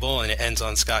long table, and it ends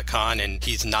on Scott Conn and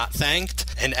he's not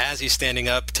thanked. And as he's standing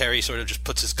up, Terry sort of just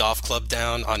puts his golf club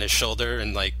down on his shoulder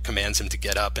and like commands him to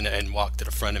get up and walk to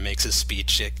the front and makes his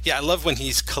speech. Yeah, I love when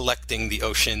he's collecting the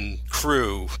Ocean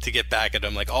crew to get back at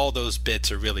him. Like, all those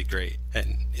bits are really great,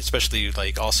 and especially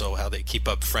like also how they keep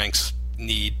up Frank's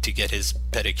need to get his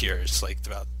pedicures like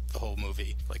throughout the whole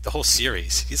movie, like the whole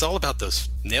series. He's all about those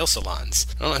nail salons.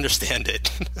 I don't understand it.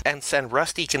 And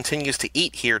Rusty continues to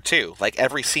eat here too. Like,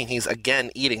 every scene he's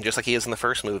again eating just like he is in the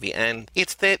first movie. And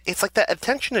it's like that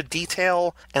attention to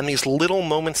detail and these little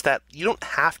moments that you don't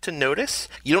have to notice,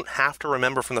 you don't have to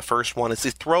remember from the first one. It's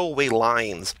these throwaway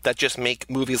lines that just make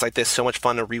movies like this so much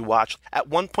fun to rewatch. At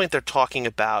one point they're talking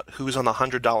about who's on the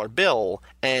 $100 bill,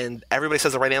 and everybody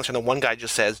says the right answer, and then one guy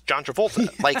just says John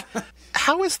Travolta. Like,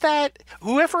 how is that?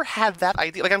 Whoever had that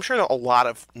idea, like, I'm sure a lot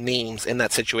of names in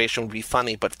that situation would be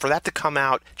funny, but for that to come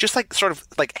out just like sort of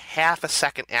like half a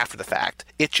second after the fact,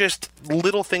 it's just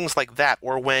little things like that.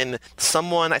 Or when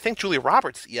someone, I think Julia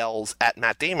Roberts, yells at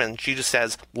Matt Damon, she just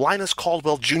says Linus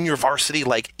Caldwell Jr. Varsity.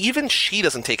 Like, even she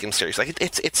doesn't take him seriously. Like,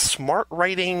 it's smart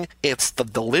writing, it's the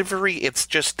delivery, it's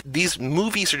just, these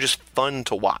movies are just fun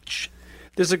to watch.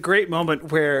 There's a great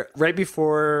moment where right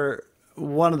before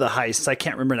one of the heists, I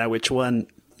can't remember now which one,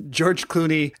 George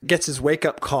Clooney gets his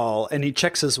wake-up call, and he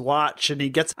checks his watch, and he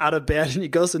gets out of bed, and he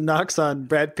goes and knocks on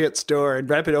Brad Pitt's door, and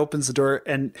Brad Pitt opens the door,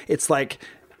 and it's like,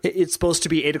 it's supposed to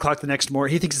be 8 o'clock the next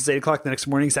morning. He thinks it's 8 o'clock the next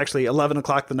morning. It's actually 11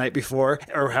 o'clock the night before,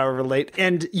 or however late.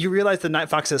 And you realize the Night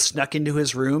Fox has snuck into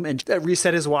his room and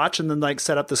reset his watch and then like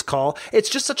set up this call. It's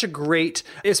just such a great,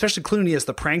 especially Clooney as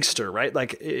the prankster, right?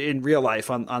 Like in real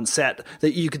life on set,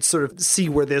 that you could sort of see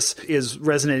where this is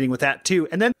resonating with that too.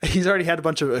 And then he's already had a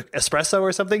bunch of espresso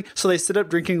or something. So they sit up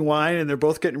drinking wine, and they're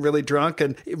both getting really drunk.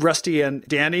 And Rusty and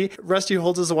Danny, Rusty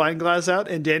holds his wine glass out,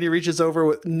 and Danny reaches over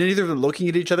with neither of them looking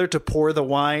at each other to pour the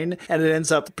wine, and it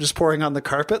ends up just pouring on the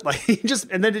carpet. Like,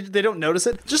 and then they don't notice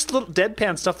it. Just little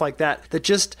deadpan stuff like that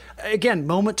just, again,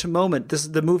 moment to moment,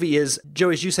 the movie is,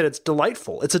 Joey, as you said, it's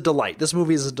delightful. It's a delight. This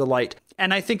movie is a delight.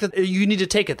 And I think that you need to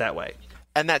take it that way.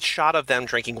 And that shot of them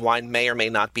drinking wine may or may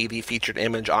not be the featured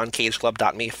image on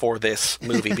CageClub.me for this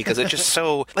movie, because it's just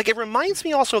so, like, it reminds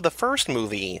me also of the first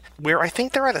movie, where I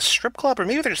think they're at a strip club, or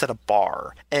maybe they're just at a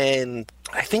bar, and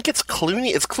I think it's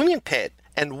Clooney and Pitt,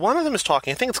 and one of them is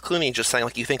talking, I think it's Clooney, just saying,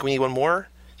 like, you think we need one more?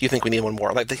 You think we need one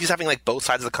more? Like, he's having, like, both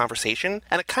sides of the conversation,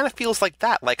 and it kind of feels like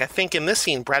that. Like, I think in this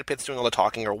scene, Brad Pitt's doing all the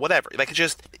talking or whatever. Like, it's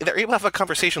just, they're able to have a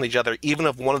conversation with each other, even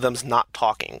if one of them's not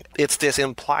talking. It's this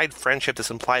implied friendship, this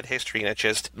implied history, and it's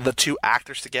just the two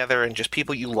actors together and just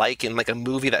people you like in, like, a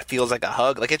movie that feels like a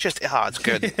hug. Like, it's just, it's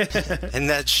good.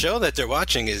 And that show that they're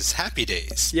watching is Happy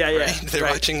Days. Yeah, right? They're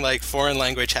watching, like, foreign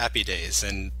language Happy Days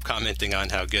and commenting on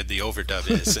how good the overdub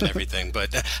is and everything.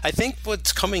 But I think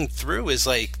what's coming through is,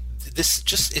 like, this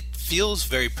just, it feels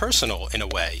very personal in a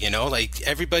way, you know, like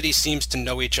everybody seems to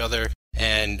know each other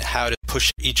and how to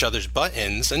push each other's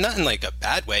buttons, and not in like a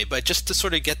bad way, but just to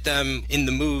sort of get them in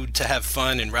the mood to have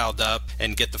fun and riled up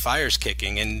and get the fires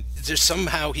kicking. And there's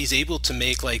somehow he's able to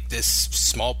make like this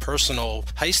small personal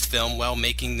heist film while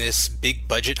making this big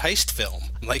budget heist film.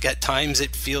 Like at times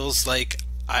it feels like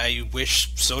I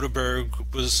wish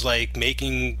Soderbergh was like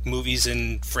making movies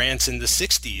in France in the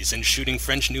 60s and shooting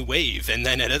French New Wave. And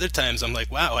then at other times I'm like,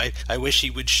 wow, I wish he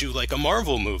would shoot like a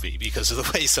Marvel movie because of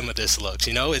the way some of this looks.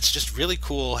 You know, it's just really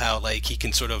cool how like he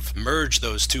can sort of merge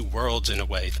those two worlds in a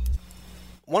way.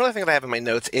 One of the things I have in my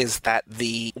notes is that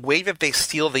the way that they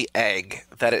steal the egg,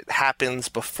 that it happens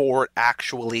before it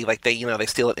actually, like they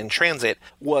steal it in transit,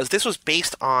 this was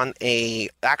based on a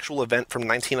actual event from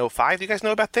 1905. Do you guys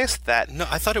know about this? No,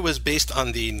 I thought it was based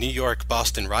on the New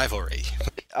York-Boston rivalry.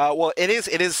 Well, it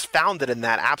is founded in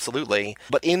that, absolutely.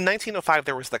 But in 1905,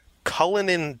 there was the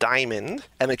Cullinan diamond,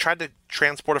 and they tried to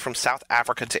transport it from South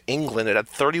Africa to England. It had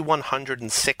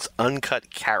 3,106 uncut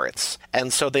carats.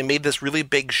 And so they made this really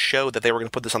big show that they were going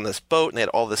to put this on this boat, and they had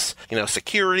all this,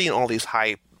 security and all these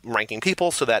high-ranking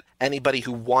people so that anybody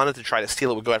who wanted to try to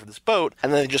steal it would go after this boat,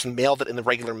 and then they just mailed it in the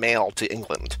regular mail to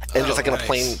England. And just in a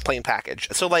plain package.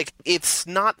 So, it's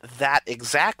not that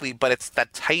exactly, but it's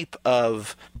that type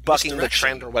of bucking the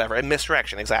trend or whatever, and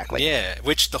misdirection, exactly. Yeah,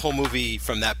 which the whole movie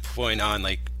from that point on,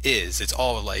 it's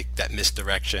all that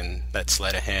misdirection, that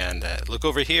sleight of hand, look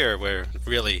over here, where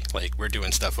really, we're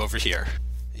doing stuff over here.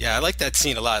 Yeah, I like that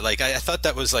scene a lot. I thought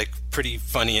that was pretty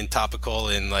funny and topical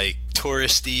and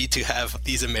touristy to have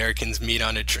these Americans meet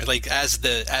on a train. As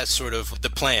sort of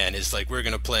the plan is we're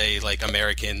gonna play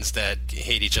Americans that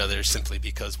hate each other simply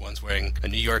because one's wearing a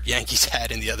New York Yankees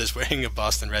hat and the other's wearing a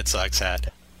Boston Red Sox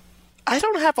hat. I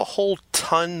don't have a whole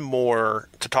ton more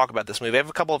to talk about this movie. I have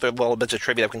a couple of little bits of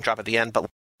trivia I can drop at the end, but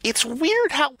it's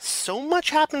weird how so much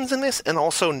happens in this and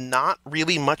also not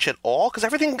really much at all, because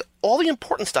all the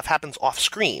important stuff happens off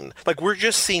screen. We're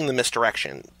just seeing the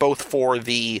misdirection, both for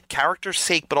the character's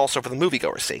sake, but also for the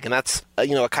moviegoer's sake. And that's,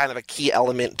 a kind of a key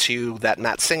element to that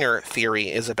Matt Singer theory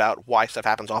is about why stuff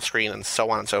happens off screen and so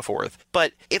on and so forth.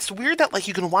 But it's weird that,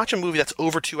 you can watch a movie that's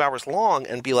over 2 hours long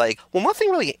and be well,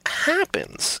 nothing really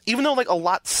happens, even though, a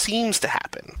lot seems to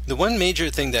happen. The one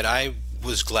major thing that I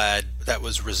was glad that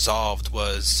was resolved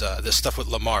was the stuff with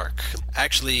Lamarck,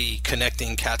 actually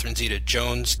connecting Catherine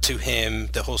Zeta-Jones to him,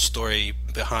 the whole story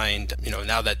behind,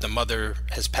 now that the mother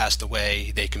has passed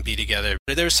away, they can be together.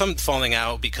 There's some falling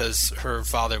out because her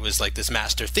father was this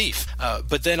master thief.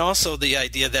 But then also the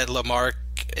idea that Lamarck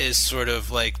is sort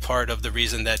of part of the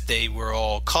reason that they were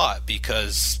all caught,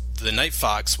 because the Night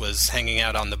Fox was hanging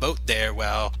out on the boat there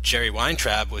while Jerry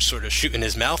Weintraub was sort of shooting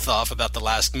his mouth off about the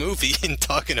last movie and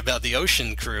talking about the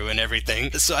ocean crew and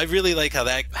everything. So I really like how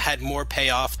that had more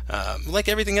payoff. Like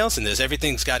everything else in this,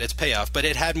 everything's got its payoff, but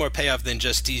it had more payoff than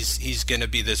just he's going to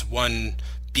be this one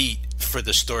beat for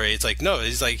the story. It's no,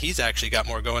 he's actually got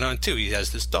more going on too. He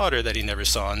has this daughter that he never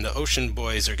saw, and the Ocean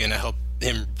Boys are going to help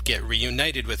him get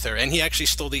reunited with her, and he actually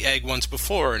stole the egg once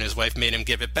before and his wife made him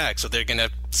give it back, so they're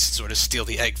gonna sort of steal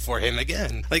the egg for him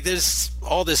again. There's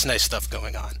all this nice stuff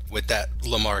going on with that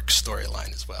Lamarck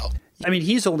storyline as well. I mean,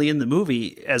 he's only in the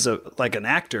movie as an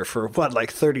actor for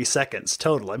 30 seconds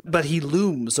total, but he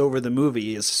looms over the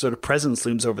movie. His sort of presence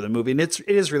looms over the movie, and it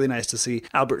is really nice to see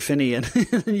Albert Finney in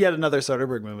yet another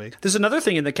Soderbergh movie. There's another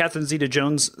thing in the Catherine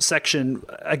Zeta-Jones section,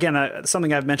 again,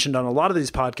 something I've mentioned on a lot of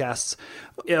these podcasts,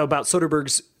 about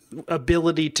Soderbergh's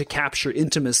ability to capture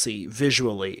intimacy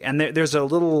visually, and there's a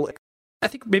little, I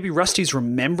think maybe Rusty's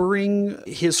remembering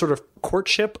his sort of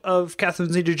courtship of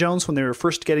Catherine Zeta-Jones when they were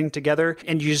first getting together,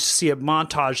 and you just see a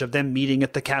montage of them meeting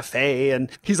at the cafe,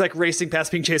 and he's racing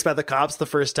past being chased by the cops the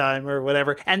first time or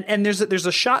whatever. And there's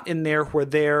a shot in there where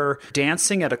they're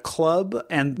dancing at a club,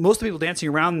 and most of the people dancing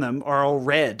around them are all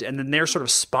red, and then they're sort of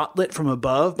spotlit from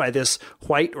above by this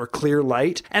white or clear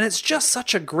light. And it's just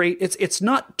such a great, it's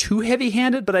not too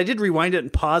heavy-handed, but I did rewind it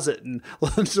and pause it and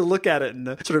to look at it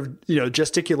and sort of,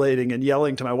 gesticulating and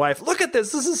yelling to my wife, look at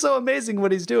this is so amazing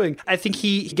what he's doing. I think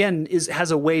he, again,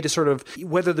 has a way to sort of,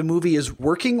 whether the movie is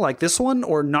working like this one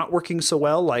or not working so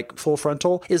well like Full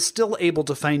Frontal, is still able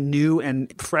to find new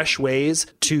and fresh ways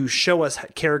to show us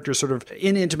characters sort of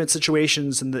in intimate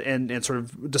situations and sort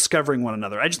of discovering one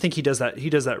another. I just think he does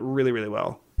that really, really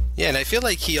well. Yeah, and I feel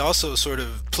like he also sort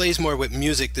of plays more with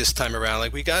music this time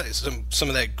around. We got some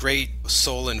of that great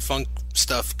soul and funk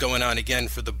stuff going on again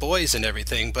for the boys and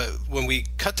everything, but when we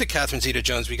cut to Catherine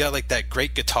Zeta-Jones, we got that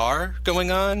great guitar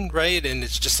going on, right? And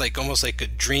it's just almost like a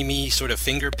dreamy sort of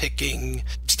finger picking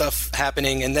stuff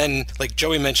happening. And then, like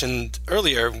Joey mentioned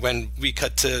earlier, when we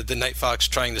cut to the Night Fox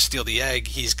trying to steal the egg,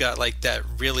 he's got that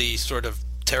really sort of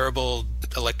terrible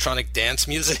electronic dance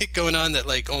music going on that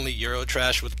only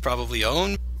Eurotrash would probably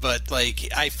own. But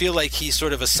I feel like he's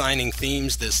sort of assigning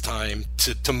themes this time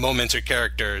to moments or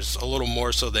characters a little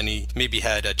more so than he maybe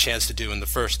had a chance to do in the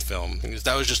first film. Because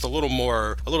that was just a little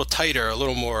tighter, a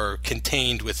little more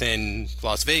contained within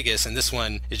Las Vegas, and this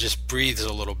one, it just breathes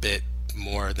a little bit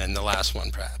more than the last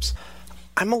one, perhaps.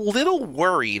 I'm a little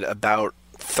worried about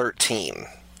 13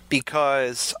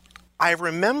 because I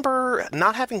remember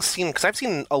not having seen, because I've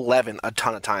seen 11 a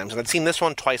ton of times, and I've seen this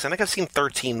one twice, and I think I've seen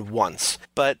 13 once.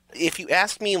 But if you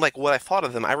asked me what I thought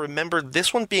of them, I remember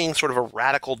this one being sort of a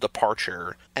radical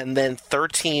departure, and then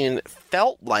 13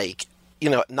 felt like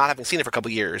not having seen it for a couple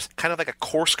of years, kind of like a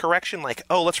course correction, like,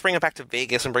 oh, let's bring it back to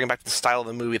Vegas and bring it back to the style of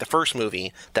the movie, the first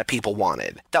movie that people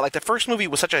wanted. That, like, the first movie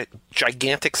was such a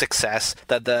gigantic success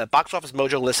that the Box Office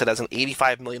Mojo listed as an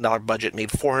 $85 million budget, made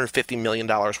 $450 million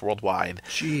worldwide.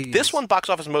 Jeez. This one, Box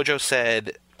Office Mojo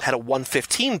said, had a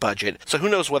 115 budget, so who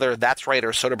knows whether that's right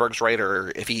or Soderbergh's right,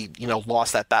 or if he,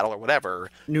 lost that battle or whatever.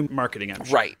 New marketing, I'm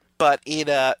sure. Right. But it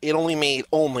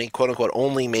quote unquote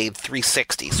only made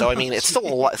 360. So I mean, it's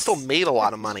still it still made a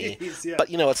lot of money. Jeez, yeah. But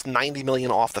it's 90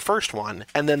 million off the first one,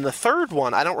 and then the third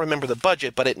one, I don't remember the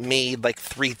budget, but it made like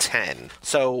 310.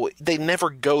 So they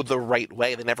never go the right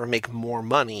way. They never make more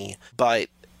money, but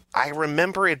I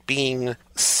remember it being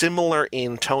similar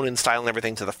in tone and style and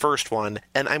everything to the first one,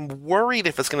 and I'm worried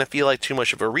if it's going to feel like too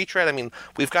much of a retread. I mean,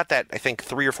 we've got that, I think,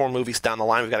 3 or 4 movies down the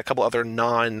line. We've got a couple other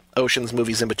non-Oceans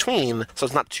movies in between, so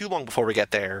it's not too long before we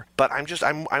get there. But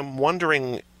I'm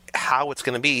wondering how it's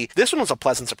going to be. This one was a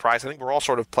pleasant surprise. I think we're all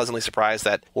sort of pleasantly surprised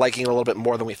that liking it a little bit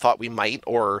more than we thought we might,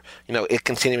 or, it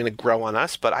continuing to grow on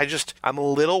us. But I'm a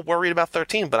little worried about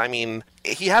 13. But I mean,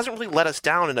 he hasn't really let us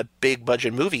down in a big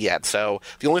budget movie yet. So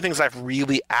the only things I've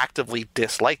really actively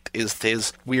disliked is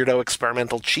his weirdo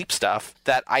experimental cheap stuff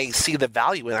that I see the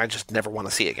value in. I just never want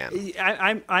to see again.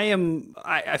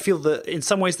 I feel in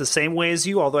some ways the same way as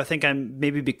you, although I think I'm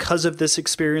maybe because of this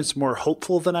experience more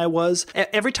hopeful than I was.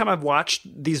 Every time I've watched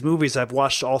these movies, I've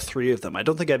watched all 3 of them. I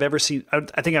don't think I've ever seen,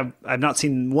 I think I've not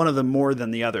seen one of them more than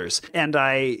the others. And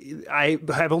I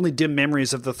have only dim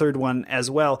memories of the third one as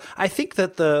well. I think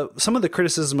that some of the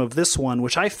criticism of this one,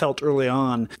 which I felt early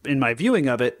on in my viewing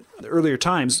of it, earlier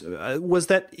times, was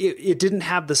that it didn't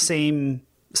have the same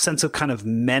sense of kind of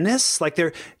menace. Like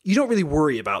you don't really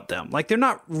worry about them. Like they're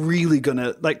not really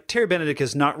gonna, like Terry Benedict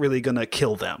is not really gonna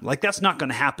kill them. Like that's not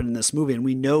gonna happen in this movie, and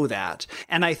we know that.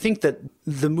 And I think that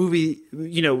the movie,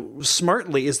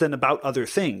 smartly is then about other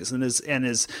things and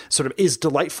is sort of is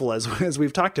delightful as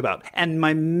we've talked about. And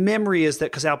my memory is that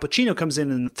because Al Pacino comes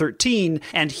in 13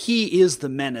 and he is the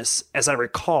menace, as I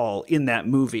recall, in that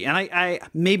movie. And I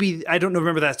don't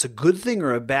remember that's a good thing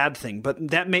or a bad thing, but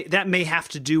that may have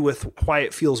to do with why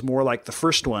it feels more like the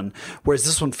first one, whereas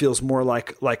this one feels more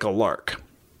like a lark.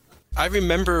 I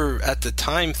remember at the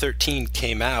time 13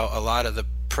 came out, a lot of the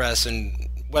press, and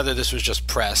whether this was just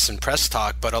press and press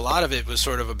talk, but a lot of it was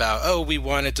sort of about, we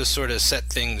wanted to sort of set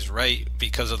things right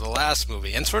because of the last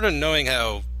movie. And sort of knowing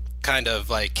how kind of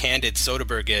like candid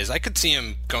Soderbergh is, I could see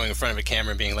him going in front of a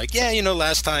camera and being like,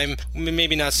 last time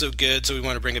maybe not so good, so we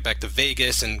want to bring it back to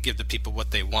Vegas and give the people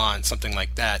what they want, something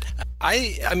like that.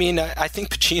 I mean, I think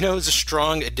Pacino is a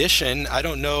strong addition. I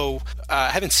don't know, I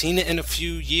haven't seen it in a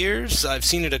few years. I've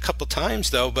seen it a couple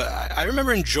times though, but I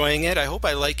remember enjoying it. I hope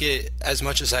I like it as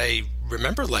much as I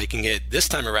remember liking it this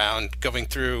time around, going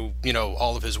through,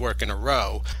 all of his work in a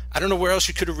row. I don't know where else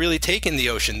you could have really taken the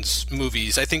Ocean's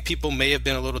movies. I think people may have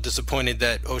been a little disappointed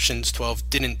that Ocean's 12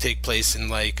 didn't take place in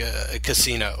like a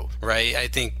casino, right? I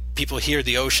think people hear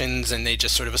the Oceans and they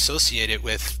just sort of associate it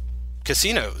with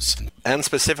casinos. And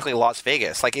specifically Las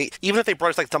Vegas. Like, even if they brought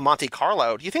us like to Monte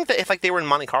Carlo, do you think that if like they were in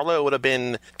Monte Carlo, it would have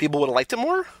been, people would have liked it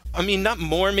more? I mean, not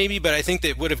more maybe, but I think that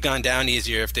it would have gone down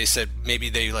easier if they said maybe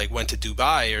they like went to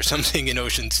Dubai or something in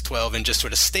Ocean's 12 and just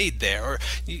sort of stayed there, or,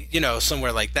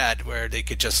 somewhere like that where they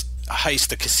could just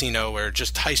heist a casino or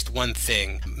just heist one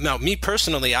thing. Now, me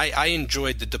personally, I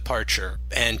enjoyed The Departure,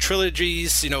 and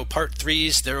trilogies, part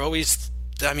 3s, they're always,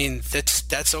 I mean,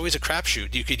 that's always a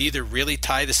crapshoot. You could either really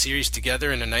tie the series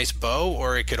together in a nice bow,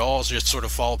 or it could all just sort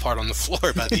of fall apart on the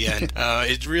floor by the end.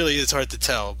 It really is hard to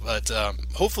tell, but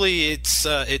hopefully it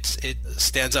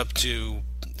stands up to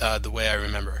the way I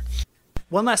remember.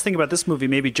 One last thing about this movie,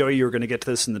 maybe Joey, you were going to get to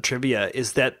this in the trivia,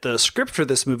 is that the script for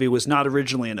this movie was not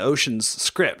originally an Ocean's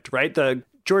script, right?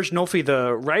 George Nolfi,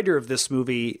 the writer of this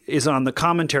movie, is on the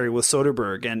commentary with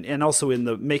Soderbergh, and also in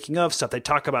the making of stuff, they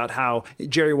talk about how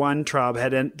Jerry Weintraub,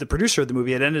 the producer of the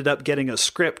movie, had ended up getting a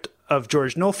script of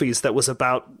George Nolfi's that was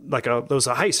about there was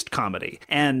a heist comedy,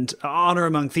 and Honor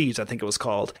Among Thieves, I think it was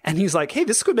called. And he's like, hey,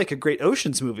 this could make a great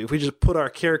Ocean's movie if we just put our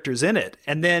characters in it.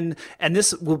 And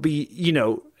this will be,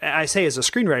 I say as a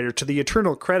screenwriter, to the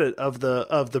eternal credit of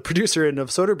the producer and of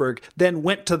Soderbergh, then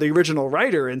went to the original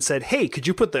writer and said, hey, could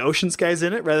you put the Ocean's guys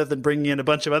in it rather than bringing in a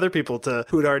bunch of other people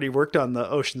who had already worked on the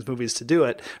Ocean's movies to do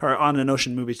it, or on an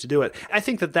Ocean movie to do it. I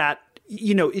think that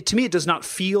to me, it does not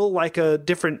feel like a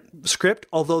different script.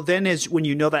 Although then when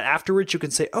you know that afterwards, you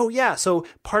can say, oh yeah, so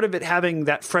part of it having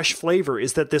that fresh flavor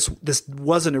is that this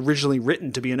wasn't originally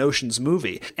written to be an Ocean's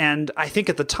movie. And I think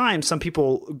at the time, some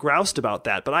people groused about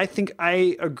that. But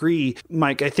I agree,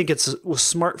 Mike. I think it was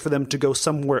smart for them to go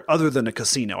somewhere other than a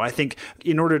casino. I think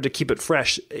in order to keep it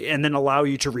fresh and then allow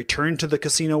you to return to the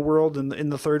casino world in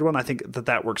the third one, I think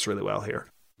that works really well here.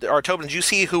 Tobin, did you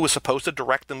see who was supposed to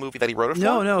direct the movie that he wrote it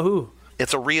for? No, who?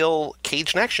 It's a real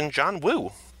Cage Connection, John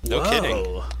Woo. No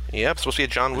kidding. Yeah, it's supposed to be a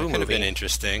John Woo movie. Could have been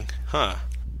interesting. Huh.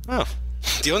 Oh.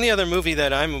 The only other movie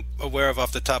that I'm aware of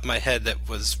off the top of my head that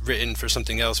was written for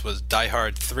something else was Die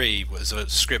Hard 3, was a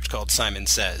script called Simon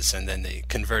Says, and then they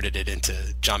converted it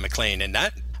into John McClane, and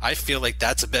that... I feel like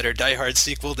that's a better Die Hard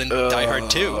sequel than Die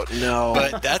Hard 2. No.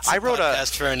 But that's a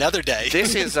podcast for another day.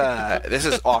 This is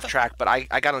off track, but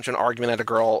I got into an argument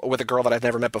with a girl that I've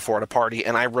never met before at a party,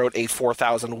 and I wrote a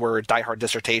 4,000-word Die Hard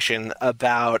dissertation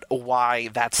about why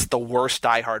that's the worst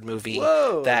Die Hard movie.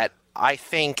 Whoa. That I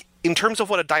think, in terms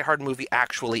of what a Die Hard movie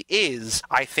actually is,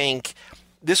 I think...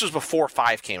 This was before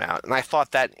 5 came out, and I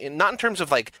thought that, not in terms of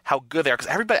like how good they are,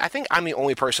 because I think I'm the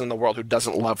only person in the world who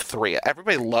doesn't love 3.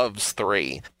 Everybody loves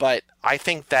 3, but I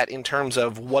think that in terms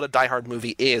of what a Die Hard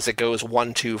movie is, it goes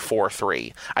 1, 2, 4,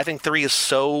 3. I think 3 is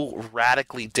so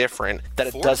radically different that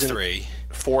it doesn't...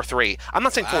 4, 3. I'm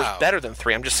not saying 4 is better than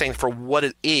 3. I'm just saying for what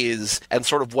it is and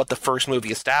sort of what the first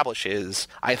movie establishes,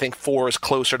 I think 4 is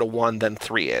closer to 1 than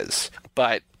 3 is.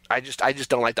 But I just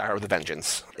don't like Die Hard with a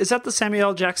Vengeance. Is that the Samuel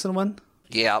L. Jackson one?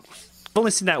 Yeah. I've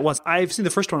only seen that once. I've seen the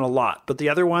first one a lot, but the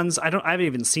other ones, I haven't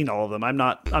even seen all of them. I'm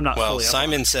not well, fully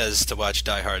Simon Says to watch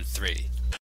Die Hard 3.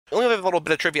 The only other little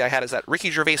bit of trivia I had is that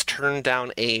Ricky Gervais turned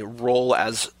down a role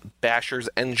as Basher's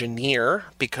engineer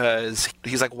because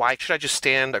he's like, why should I just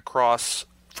stand across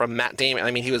from Matt Damon?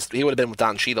 I mean, he would have been with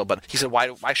Don Cheadle, but he said,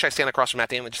 why should I stand across from Matt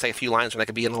Damon and just say a few lines when I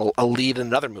could be in a lead in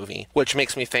another movie? Which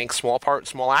makes me think small part,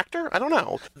 small actor? I don't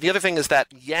know. The other thing is that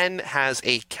Yen has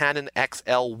a Canon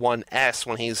XL1S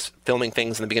when he's filming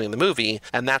things in the beginning of the movie,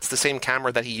 and that's the same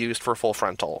camera that he used for Full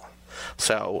Frontal.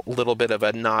 So, a little bit of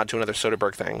a nod to another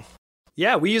Soderbergh thing.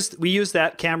 Yeah, we used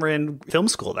that camera in film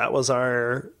school. That was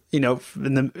our...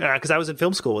 because I was in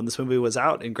film school when this movie was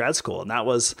out in grad school, and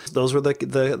those were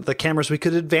the cameras we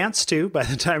could advance to by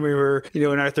the time we were,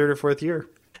 in our third or fourth year.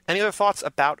 Any other thoughts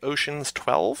about Ocean's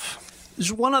 12?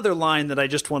 There's one other line that I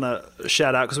just want to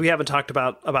shout out because we haven't talked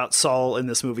about Saul in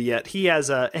this movie yet. He has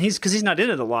because he's not in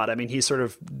it a lot. I mean, he sort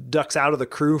of ducks out of the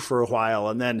crew for a while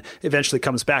and then eventually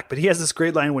comes back. But he has this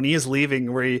great line when he is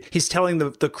leaving where he's telling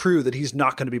the crew that he's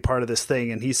not going to be part of this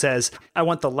thing, and he says, "I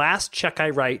want the last check I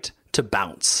write to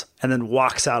bounce," and then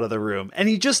walks out of the room. And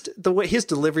he just, the way his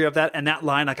delivery of that and that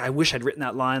line, like, I wish I'd written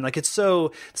that line. Like, it's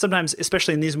so, sometimes,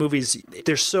 especially in these movies,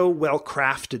 they're so well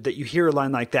crafted that you hear a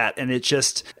line like that and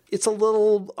it's a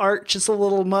little arch, it's a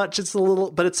little much,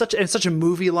 but it's such a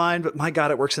movie line, but my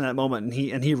God, it works in that moment,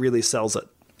 and he really sells it.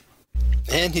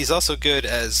 And he's also good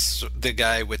as the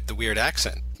guy with the weird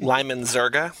accent. Lyman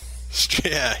Zerga.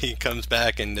 Yeah, he comes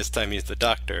back, and this time he's the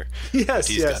doctor. Yes,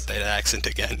 he's got that accent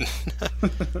again.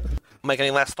 Mike,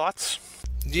 any last thoughts?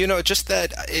 Just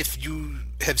that if you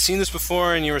have seen this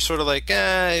before and you were sort of like,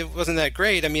 it wasn't that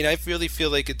great, I mean, I really feel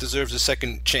like it deserves a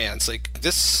second chance. Like,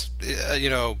 this,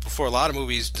 before a lot of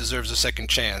movies, deserves a second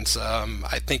chance.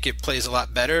 I think it plays a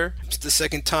lot better the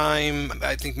second time.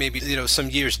 I think maybe, some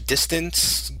years'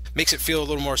 distance makes it feel a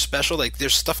little more special. Like,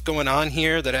 there's stuff going on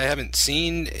here that I haven't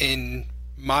seen in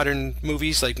modern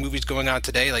movies, like movies going on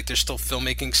today. Like, there's still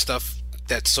filmmaking stuff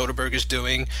that Soderbergh is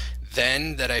doing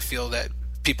then that I feel that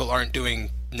people aren't doing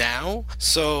now.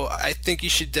 So I think you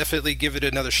should definitely give it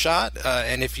another shot.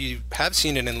 And if you have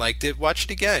seen it and liked it, watch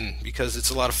it again because it's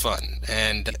a lot of fun.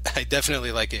 And I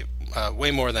definitely like it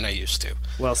way more than I used to.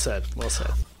 Well said. Well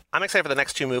said. I'm excited for the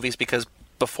next two movies because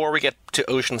before we get to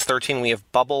Ocean's 13, we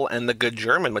have Bubble and The Good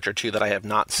German, which are two that I have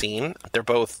not seen. They're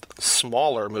both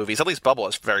smaller movies. At least Bubble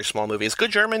is very small movies.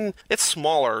 Good German, it's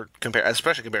smaller,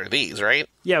 especially compared to these, right?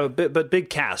 Yeah, but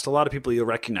big cast. A lot of people you'll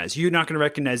recognize. You're not going to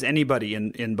recognize anybody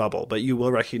in Bubble, but you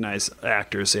will recognize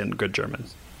actors in Good German.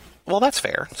 Well, that's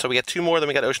fair. So we get two more, then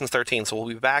we got Ocean's 13. So we'll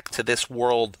be back to this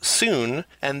world soon,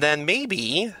 and then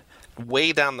maybe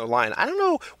way down the line, I don't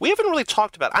know, we haven't really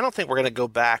talked about, I don't think we're going to go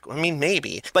back, I mean,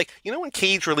 maybe. Like, when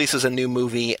Cage releases a new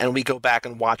movie and we go back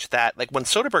and watch that, like when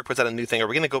Soderbergh puts out a new thing, are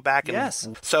we going to go back and... Yes.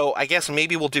 So I guess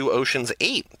maybe we'll do Ocean's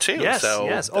 8, too. Yes, so,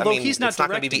 yes. Although he's not it's not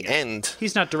going to be the end.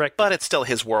 He's not directing. But it's still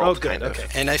his world, kind of. Okay.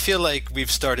 And I feel like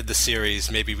we've started the series,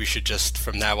 maybe we should just,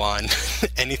 from now on,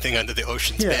 anything under the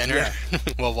Ocean's banner,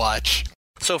 we'll watch.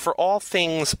 So for all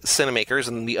things Cinemakers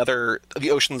and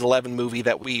the Ocean's 11 movie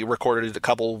that we recorded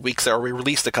we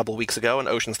released a couple weeks ago, and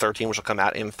Ocean's 13, which will come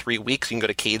out in 3 weeks, you can go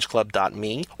to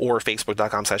cageclub.me or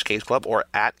facebook.com/cageclub or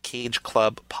at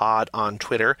cageclubpod on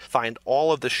Twitter. Find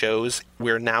all of the shows.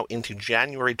 We're now into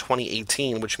January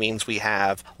 2018, which means we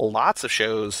have lots of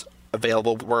shows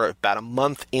available. We're about a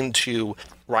month into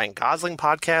Ryan Gosling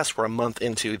podcast. We're a month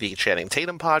into the Channing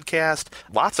Tatum podcast.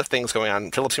 Lots of things going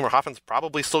on. Philip Seymour Hoffman's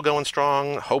probably still going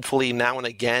strong. Hopefully Now and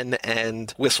Again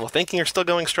and Wistful Thinking are still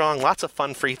going strong. Lots of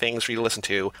fun free things for you to listen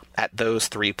to at those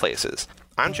 3 places.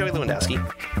 I'm Joey Lewandowski.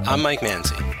 I'm Mike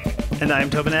Manzi. And I'm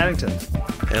Tobin Addington.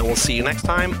 And we'll see you next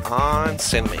time on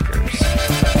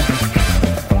Cinemakers.